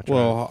I tried.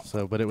 Well,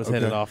 but it was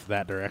headed off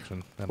that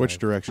direction. And Which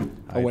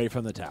direction? Away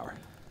from the tower.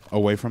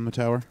 Away from the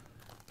tower?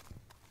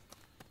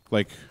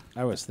 Like,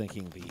 I was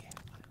thinking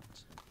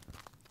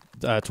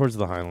towards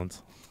the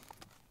Highlands.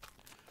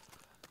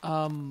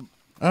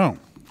 oh,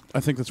 I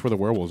think that's where the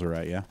werewolves are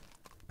at, yeah?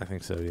 I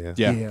think so. Yeah.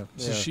 Yeah.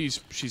 So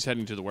she's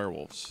heading to the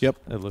werewolves. Yep.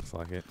 It looks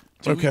like it.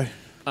 Okay.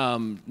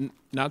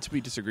 Not to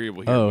be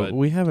disagreeable here, Oh, but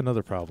we have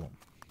another problem.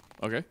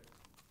 okay.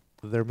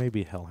 There may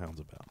be hellhounds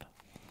about.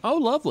 Oh,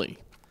 lovely.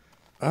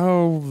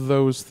 Oh,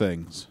 those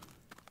things.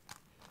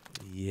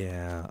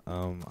 Yeah.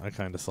 I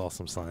kind of saw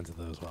some signs of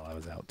those while I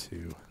was out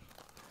too.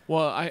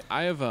 Well,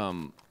 I have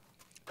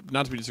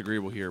not to be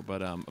disagreeable here,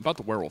 but about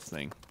the werewolf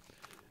thing.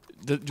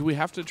 Do we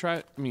have to try?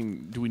 I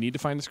mean, do we need to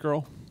find this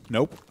girl?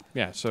 Nope.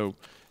 Yeah. So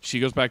she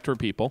goes back to her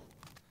people.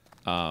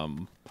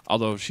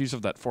 Although she's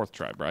of that fourth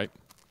tribe, right?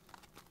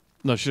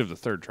 No, she's of the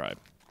third tribe.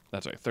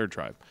 That's right, third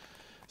tribe.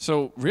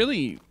 So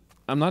really,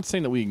 I'm not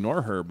saying that we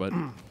ignore her, but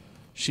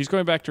she's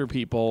going back to her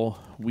people.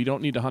 We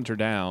don't need to hunt her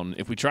down.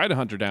 If we try to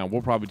hunt her down,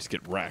 we'll probably just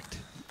get wrecked.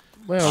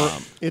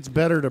 Well, it's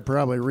better to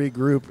probably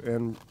regroup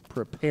and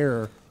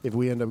prepare if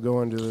we end up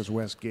going to this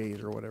west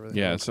gate or whatever.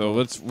 Yeah. So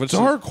let's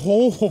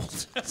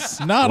Darkhold. It's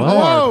not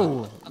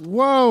hard.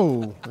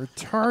 Whoa!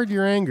 Retard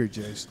your anger,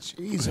 Jace.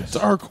 Jesus.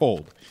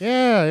 Darkhold.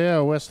 Yeah,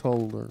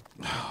 Westhold. Or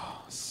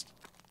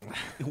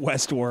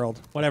Westworld,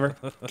 whatever.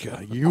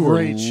 God, you were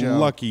Great show.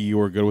 lucky you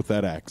were good with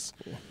that axe.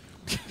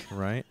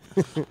 Right.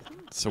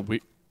 So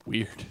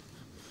weird.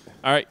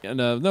 All right, and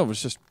no,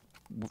 let's just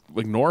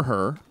ignore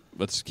her.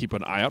 Let's keep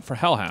an eye out for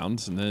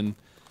hellhounds, and then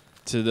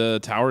to the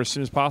tower as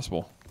soon as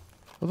possible.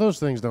 well, those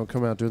things don't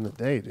come out during the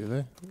day, do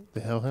they?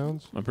 The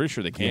hellhounds? I'm pretty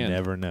sure they You can.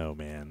 never know,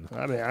 man.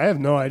 I mean, I have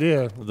no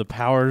idea. The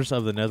powers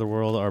of the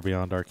netherworld are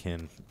beyond our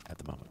kin at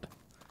the moment.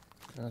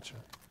 Gotcha.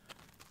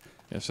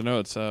 Yeah. So no,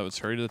 it's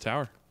hurry to the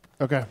tower.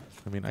 Okay.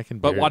 I mean, I can.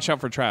 But barely- watch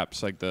out for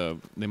traps. Like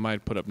they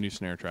might put up new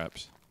snare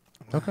traps.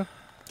 Okay.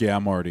 Yeah,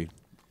 I'm already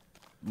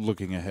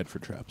looking ahead for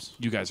traps.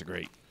 You guys are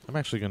great. I'm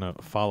actually gonna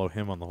follow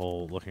him on the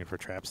whole looking for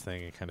traps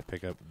thing and kind of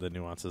pick up the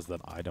nuances that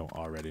I don't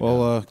already know.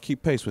 Well,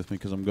 keep pace with me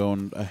because I'm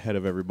going ahead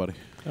of everybody.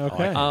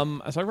 Okay.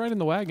 As I ride in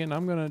the wagon,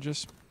 I'm gonna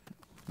just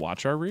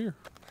watch our rear.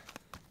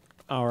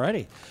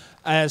 Alrighty.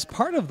 As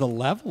part of the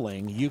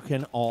leveling, you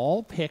can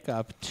all pick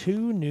up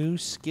 2 new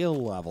skill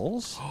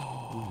levels.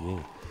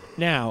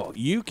 Now,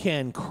 you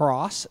can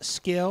cross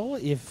skill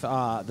if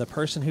the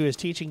person who is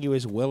teaching you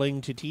is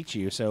willing to teach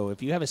you. So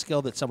if you have a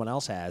skill that someone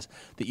else has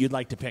that you'd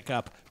like to pick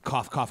up,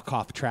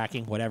 cough,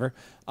 tracking, whatever,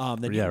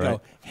 then you Yeah, can go, right.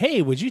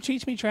 hey, would you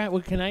teach me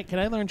can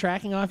I learn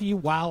tracking off you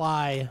while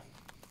I...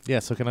 yeah.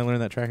 So can I learn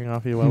that tracking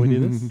off you while we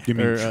do this? You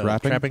mean Or,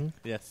 trapping? Trapping.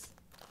 Yes.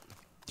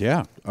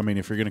 Yeah, I mean,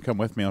 if you're going to come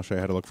with me, I'll show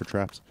you how to look for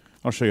traps.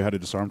 I'll show you how to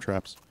disarm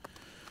traps.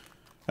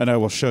 And I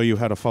will show you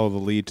how to follow the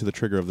lead to the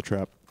trigger of the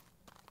trap.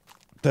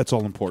 That's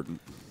all important.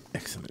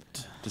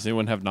 Excellent. Does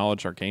anyone have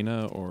knowledge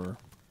arcana or?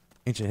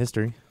 Ancient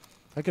history.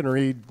 I can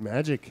read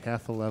magic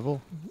half a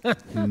level.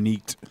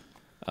 Neat.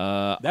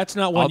 That's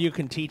not one I'll- you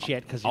can teach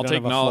yet because you I'll don't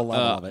take have a full knowledge.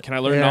 level of it. Can I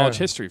learn Yeah. knowledge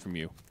history from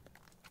you?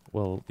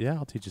 Well, yeah,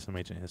 I'll teach you some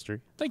ancient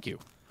history. Thank you.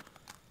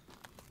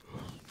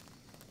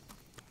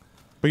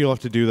 But you'll have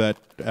to do that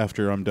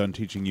after I'm done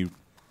teaching you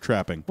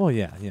trapping. Well,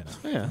 yeah,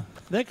 Yeah,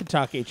 they could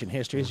talk ancient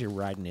history as you're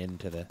riding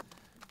into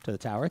the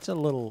tower. It's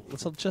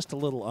just a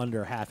little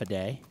under half a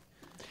day.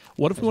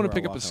 What if we As want we're to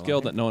pick up a walking skill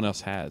along. that no one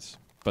else has,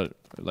 but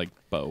like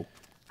bow?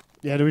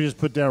 Yeah, do we just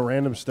put down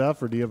random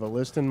stuff, or do you have a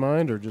list in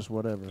mind, or just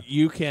whatever?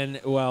 You can,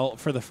 well,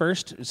 for the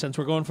first, since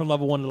we're going from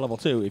level 1 to level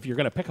 2, if you're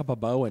going to pick up a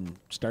bow and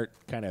start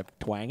kind of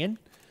twanging,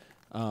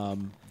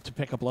 to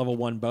pick up level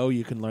 1 bow,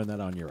 you can learn that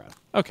on your own.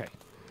 Okay.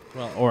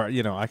 Well, or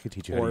I could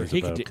teach you how Or to use he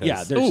a bow. could do- 'cause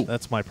yeah, there's-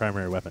 that's my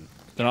primary weapon.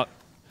 They're not.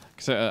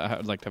 Because I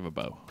would like to have a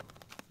bow.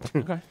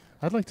 Okay.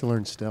 I'd like to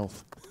learn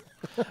stealth.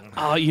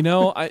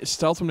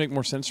 Stealth would make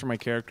more sense for my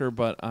character,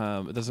 but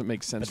it doesn't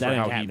make sense But for that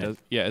how ain't he happening. does.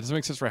 Yeah, it doesn't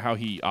make sense for how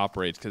he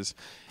operates. Because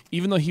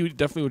even though he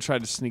definitely would try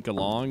to sneak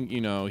along,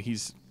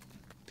 he's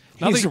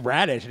He's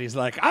Radish, and he's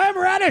like, I'm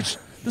Radish,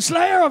 the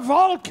slayer of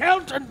all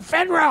Celt and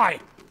Fenroi.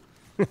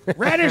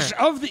 Radish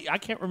of the... I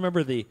can't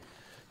remember the...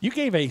 You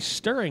gave a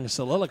stirring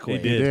soliloquy.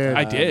 He did. Yeah.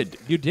 I did.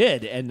 You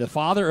did, and the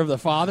father of the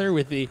father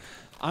with the...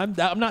 I'm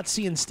not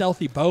seeing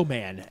stealthy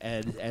bowman.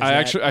 As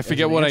I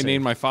forget what I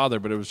named my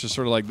father, but it was just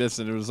sort of like this,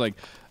 and it was like,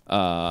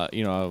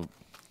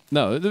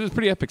 no, it was a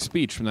pretty epic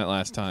speech from that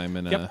last time,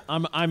 and Yep,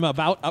 I'm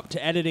about up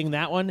to editing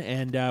that one,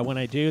 and when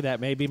I do, that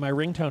may be my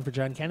ringtone for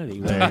John Kennedy.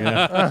 There you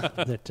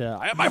go. That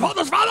I am my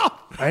father's father.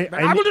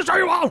 I will destroy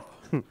you all.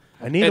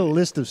 I need a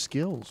list of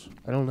skills.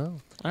 I don't know.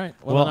 All right.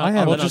 Well, then I have-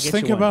 then Well, I'll just get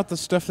think you one. about the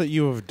stuff that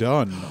you have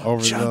done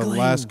over the Juggling.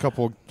 last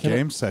couple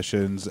game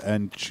sessions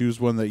and choose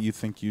one that you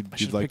think you'd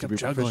should like pick to up be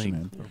proficient juggling.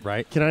 in.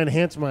 Right. Can I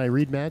enhance my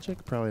read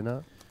magic? Probably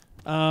not.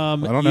 I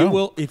don't You know.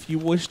 will, if you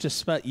wish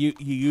to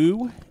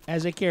you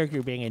as a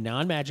character being a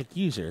non-magic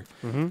user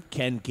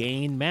can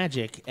gain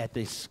magic at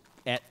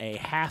a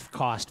half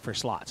cost for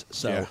slots.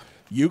 So Yeah.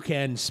 you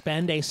can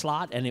spend a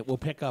slot and it will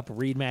pick up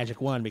read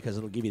magic 1 because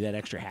it'll give you that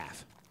extra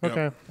half.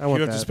 Okay, I You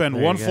want have that. to spend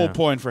There you one full go.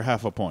 point for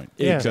half a point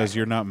Yeah. because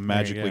you're not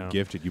magically go.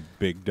 gifted, you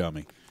big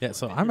dummy. Yeah,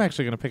 so I'm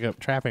actually going to pick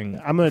up trapping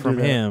I'm gonna do from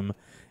that. him,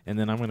 and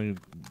then I'm going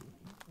to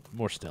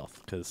more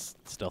stealth, because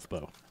stealth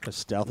bow. Because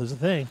stealth is a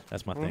thing.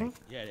 That's my thing.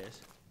 Yeah, it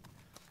is.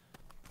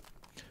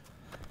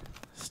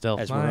 Stealth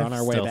As knife, we're on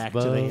our way stealth back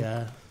bow. to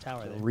the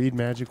tower there. Read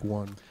magic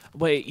 1.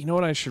 Wait, you know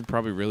what I should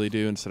probably really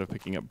do instead of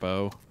picking up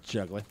bow?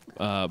 Juggling.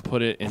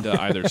 Put it into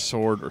either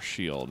sword or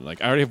shield.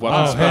 Like I already have weapon.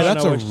 Oh, special- hey,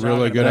 that's know a what you're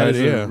really talking good about.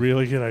 idea.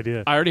 really good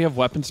idea. I already have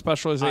weapon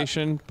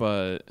specialization,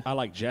 but I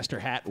like Jester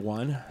Hat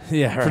 1.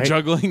 Yeah, for right.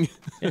 juggling,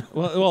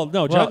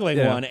 No, juggling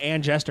yeah. 1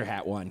 and Jester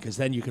Hat 1 because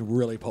then you can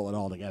really pull it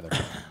all together.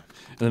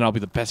 and then I'll be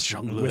the best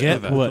jungler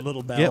Get ever. what,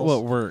 little get bells.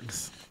 what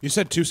works. You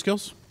said 2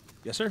 skills?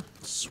 Yes, sir.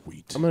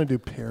 Sweet. I'm going to do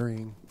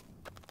parrying.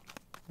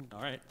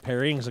 All right.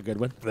 Parrying's a good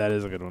one. That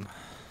is a good one.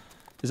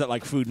 Is that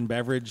like food and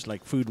beverage,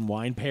 like food and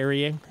wine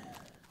parrying?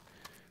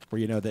 Where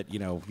you know that, you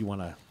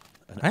want an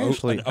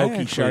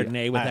oaky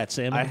Chardonnay with that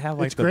salmon? I have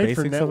like It's the great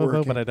for basics of a bow,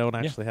 networking. but I don't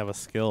actually have a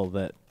skill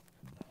that,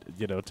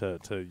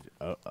 to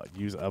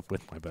use up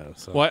with my bow.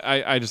 So Well,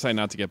 I decided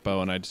not to get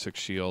bow, and I just took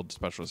shield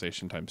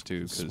specialization times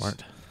 2. 'Cause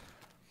smart.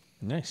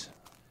 Nice.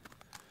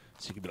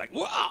 So you could be like,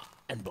 wah,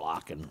 and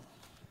block and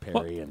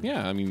Well, parry and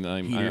yeah, I mean,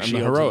 I'm heater the shield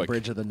to the heroic.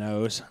 bridge of the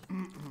nose.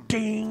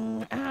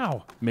 Ding!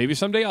 Ow! Maybe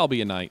someday I'll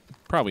be a knight.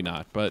 Probably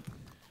not, but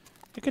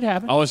It could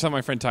happen. I'll always have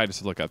my friend Titus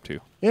to look up to.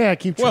 Yeah,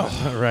 keep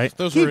trying. Right.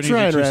 Those Keep were an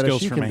trying, easy 2 Radish.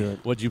 skills You for can me. do it.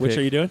 What'd you Which pick?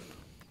 are you doing?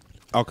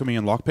 Alchemy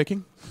and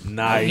lockpicking. Alchemy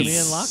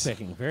Nice. and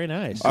lockpicking. Very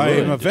nice. I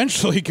am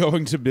eventually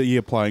going to be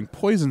applying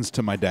poisons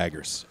to my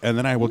daggers, and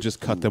then I will just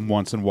cut them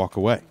once and walk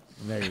away.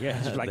 There you go.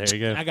 Just like, There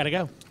you go. I gotta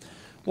go.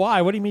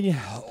 Why? What do you mean?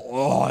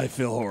 Oh, I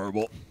feel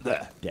horrible.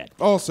 Dead.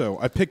 Also,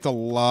 I picked a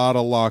lot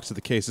of locks at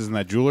the cases in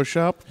that jeweler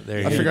shop. There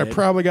you I go. figure I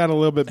probably got a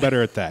little bit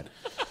better at that.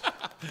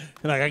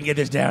 Like I can get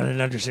this down in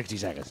under 60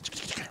 seconds.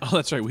 Oh,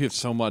 that's right. We have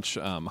so much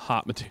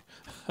hot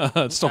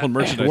material, stolen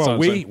merchandise. Well,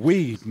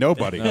 on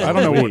nobody. I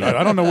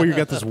don't know where you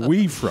got this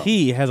we from.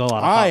 He has a lot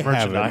of I hot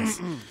have merchandise.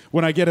 it.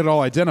 When I get it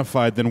all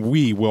identified, then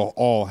we will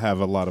all have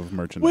a lot of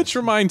merchandise. Which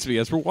reminds me,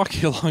 as we're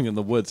walking along in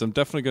the woods, I'm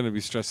definitely going to be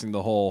stressing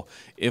the whole,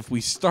 if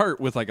we start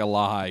with like a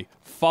lie,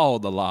 follow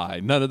the lie.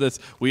 None of this,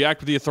 we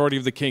act with the authority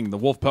of the king. The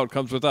wolf pelt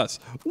comes with us.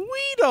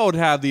 We don't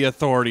have the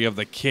authority of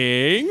the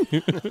king.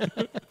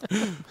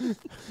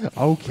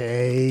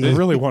 Okay. I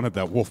really wanted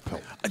that wolf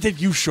pelt. Then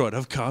you should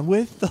have come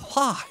with the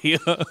lie.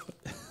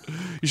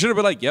 You should have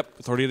been like, yep,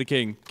 authority of the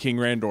king, King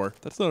Randor.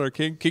 That's not our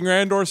king. King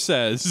Randor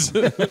says.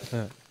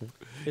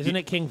 Isn't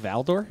it King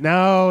Valdor?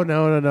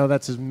 No.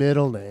 That's his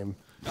middle name.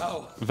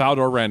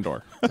 Valdor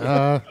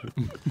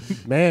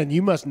Randor. Man,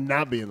 you must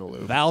not be in the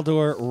loop.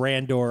 Valdor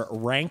Randor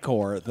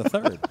Rancor the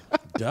Third.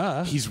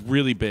 Duh. He's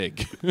really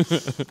big.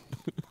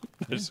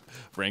 There's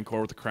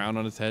Rancor with a crown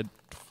on his head.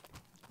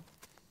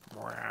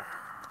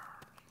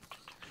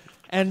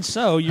 And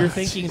so you're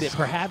thinking that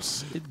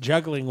perhaps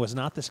juggling was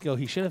not the skill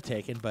he should have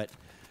taken, but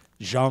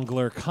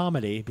jongleur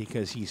comedy,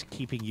 because he's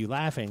keeping you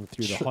laughing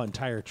through the whole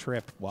entire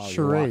trip while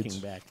you're walking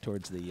back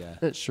towards the...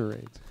 It's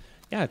charades.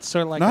 Yeah, it's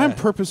sort of like Now I'm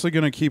purposely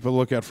going to keep a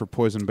lookout for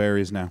poison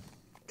berries now.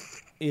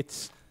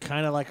 it's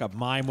kind of like a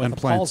mime with And a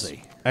plants.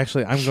 palsy.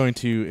 Actually, I'm going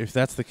to, if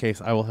that's the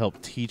case, I will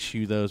help teach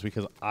you those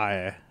because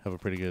I have a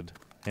pretty good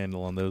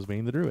handle on those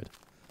being the druid.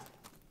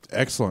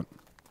 Excellent.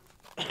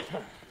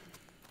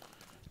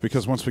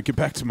 Because once we get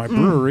back to my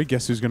brewery,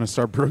 guess who's going to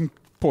start brewing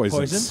poisons?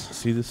 Poison?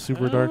 See this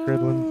super dark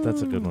red one?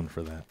 That's a good one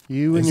for that.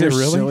 You and Is your it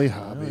really? silly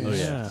hobbies. Oh,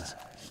 yeah.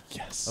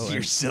 Yes.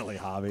 Your silly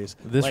hobbies.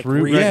 This like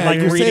root read- right Yeah, like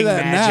you say reading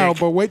that magic. now,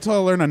 but wait till I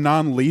learn a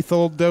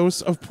non-lethal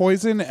dose of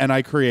poison, and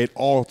I create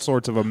all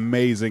sorts of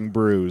amazing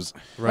brews.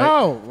 Right?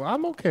 Oh,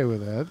 I'm okay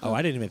with that. Oh,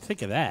 I didn't even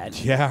think of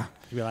that. Yeah.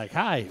 You'd be like,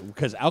 hi,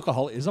 because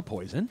alcohol is a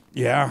poison.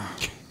 Yeah.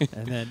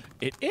 And then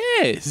It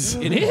is.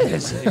 it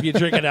is. If you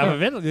drink enough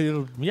of it,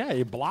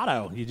 you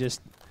blotto. You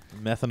just,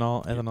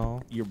 Methanol,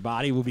 ethanol. your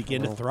body will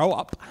begin to throw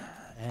up,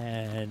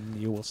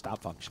 and you will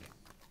stop functioning.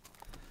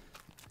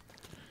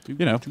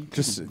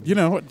 It's So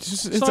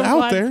I'm out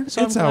glad- there.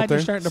 So It's I'm out glad there.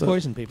 you're starting to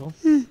poison people.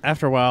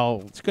 After a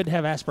while, It's good to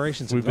have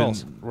aspirations and we've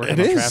goals. been working It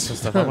on is. traps and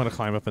stuff. I'm going to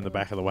climb up in the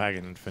back of the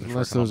wagon and finish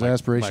Unless working on those my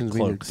aspirations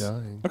mean you're cloaks.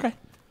 dying. Okay.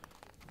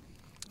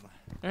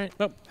 All right.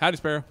 Oh, howdy,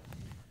 Sparrow.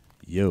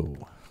 Yo.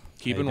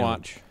 Keeping doing?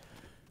 watch.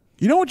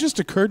 You know what just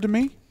occurred to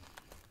me?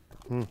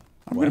 I'm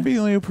going to be the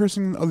only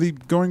person,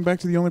 going back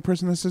to the only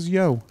person that says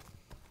yo.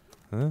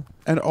 Huh?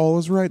 And all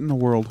is right in the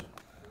world.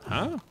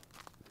 Huh?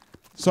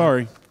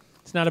 Sorry.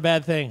 It's not a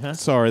bad thing, huh?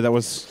 Sorry, that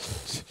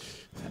was...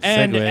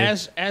 And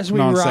Segue. as we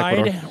Non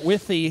ride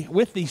sequitur.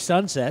 with the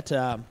sunset,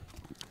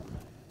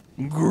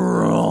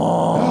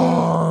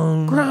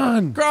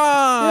 Gron! Gron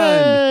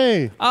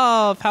Hey!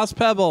 of House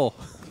Pebble.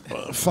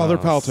 Father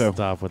Palto,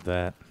 Stop with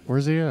that.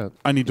 Where's he at?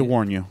 I need to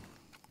warn you.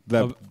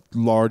 That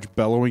large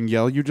bellowing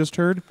yell you just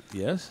heard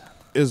yes.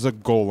 is a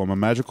golem, a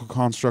magical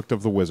construct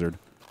of the wizard.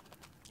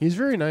 He's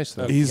very nice,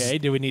 though. He's- Okay,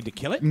 do we need to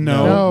kill it?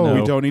 No, No.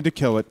 we don't need to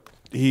kill it.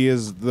 He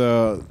is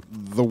the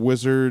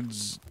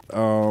wizard's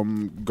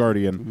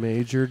guardian.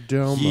 Major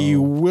Domo. He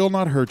will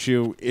not hurt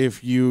you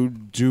if you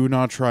do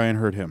not try and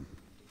hurt him.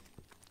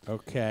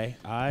 Okay.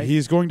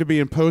 He's going to be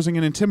imposing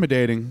and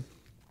intimidating,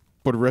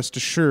 but rest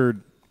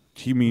assured,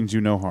 he means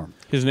you no harm.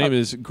 His name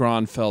is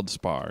Gron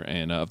Feldspar,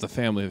 and of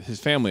his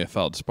family of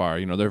Feldspar.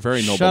 You know, they're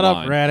very noble Shut up,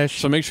 line. Radish.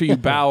 So make sure you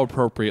bow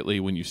appropriately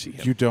when you see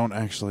him. You don't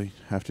actually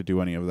have to do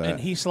any of that. And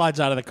he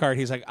slides out of the cart.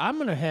 He's like, "I'm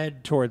going to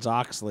head towards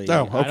Oxley.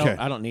 Oh, okay.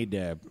 I don't need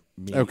to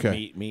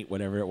meet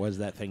whatever it was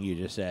that thing you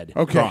just said.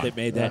 Okay. That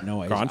made that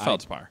noise. Gron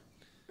Feldspar.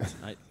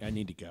 I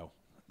need to go.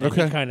 And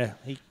Okay.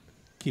 He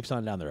keeps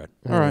on down the road.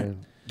 All right.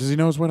 Does he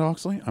know his way to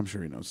Oxley? I'm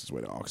sure he knows his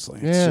way to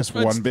Oxley. Yeah. It's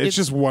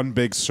just one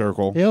big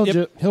circle.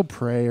 He'll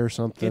pray or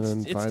something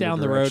and It's find down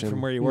a the road direction.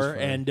 from where you He's were,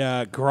 fine.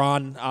 and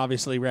Gron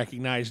obviously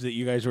recognized that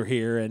you guys were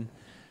here, and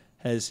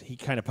he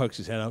kind of pokes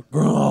his head out.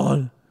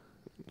 Gron,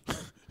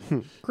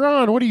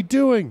 Gron, what are you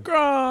doing?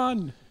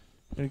 Gron.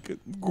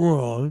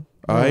 Gron.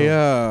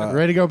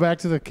 Ready to go back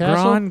to the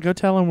castle? Gron, go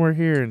tell him we're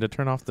here and to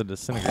turn off the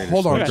disintegrator.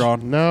 Hold on, switch.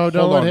 Gron. No,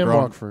 don't Hold let on, him Gron.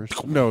 walk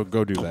first. No,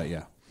 go do that,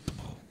 yeah.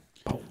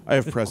 I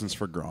have presents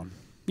for Gron.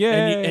 Yeah.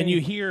 And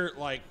you hear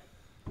like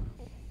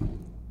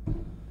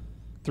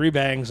 3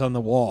 bangs on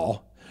the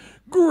wall.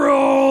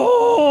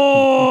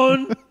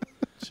 Gron.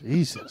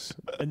 Jesus.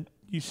 And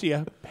you see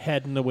a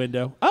head in the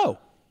window. Oh,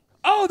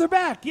 they're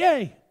back!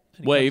 Yay!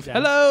 And he Wave. comes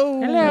down.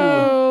 Hello.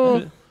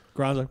 Hello.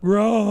 Gron's like,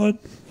 Gron.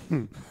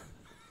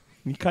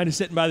 You kind of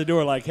sitting by the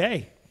door, like,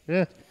 hey,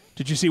 Yeah.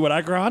 did you see what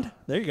I Gron?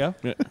 There you go.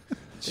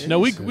 No,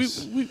 we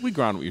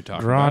Gron what you're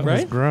talking Gron about.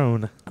 has right?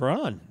 grown.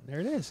 Gron. There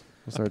it is.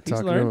 We'll start He's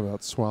talking to him learned.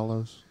 about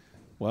swallows.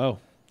 Whoa.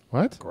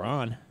 What?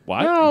 Gron.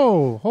 What?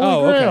 No. Holy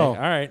Okay. Grail. All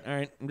right.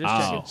 I'm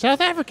just checking. South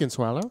African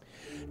swallow.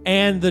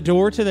 And the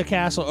door to the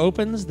castle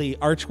opens. The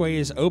archway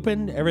is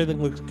opened.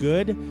 Everything looks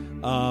good.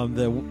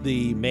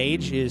 The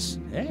mage is,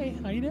 hey,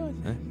 how you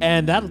doing?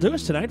 And that'll do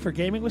us tonight for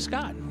Gaming with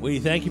Scott. We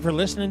thank you for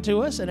listening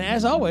to us, and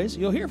as always,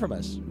 you'll hear from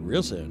us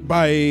real soon.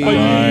 Bye.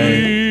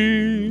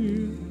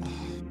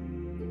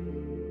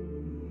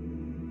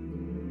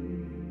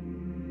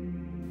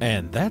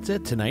 And that's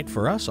it tonight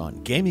for us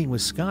on Gaming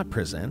with Scott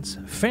presents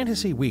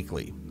Fantasy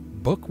Weekly,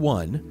 Book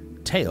 1,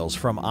 Tales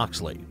from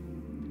Oxley.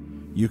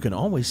 You can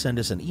always send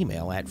us an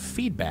email at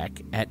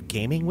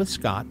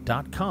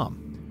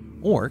feedback@gamingwithscott.com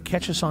or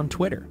catch us on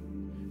Twitter.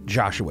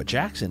 Joshua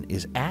Jackson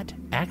is at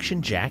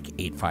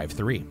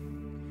ActionJack853.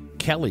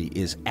 Kelly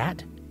is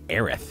at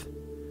Aerith.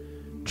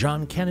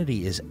 John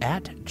Kennedy is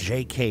at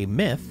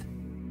JKMyth.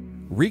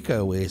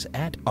 Rico is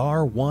at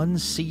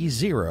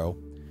R1C0.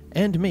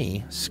 And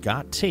me,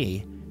 Scott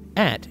T.,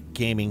 at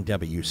Gaming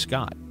W.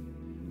 Scott.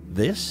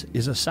 This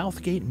is a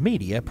Southgate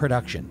Media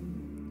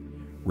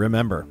production.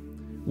 Remember,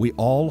 we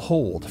all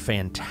hold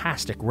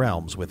fantastic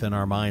realms within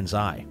our mind's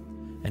eye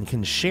and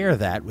can share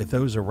that with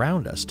those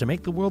around us to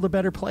make the world a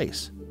better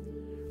place.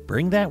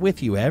 Bring that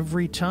with you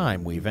every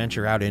time we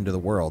venture out into the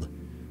world.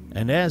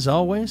 And as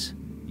always,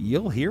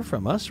 you'll hear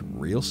from us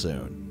real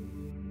soon.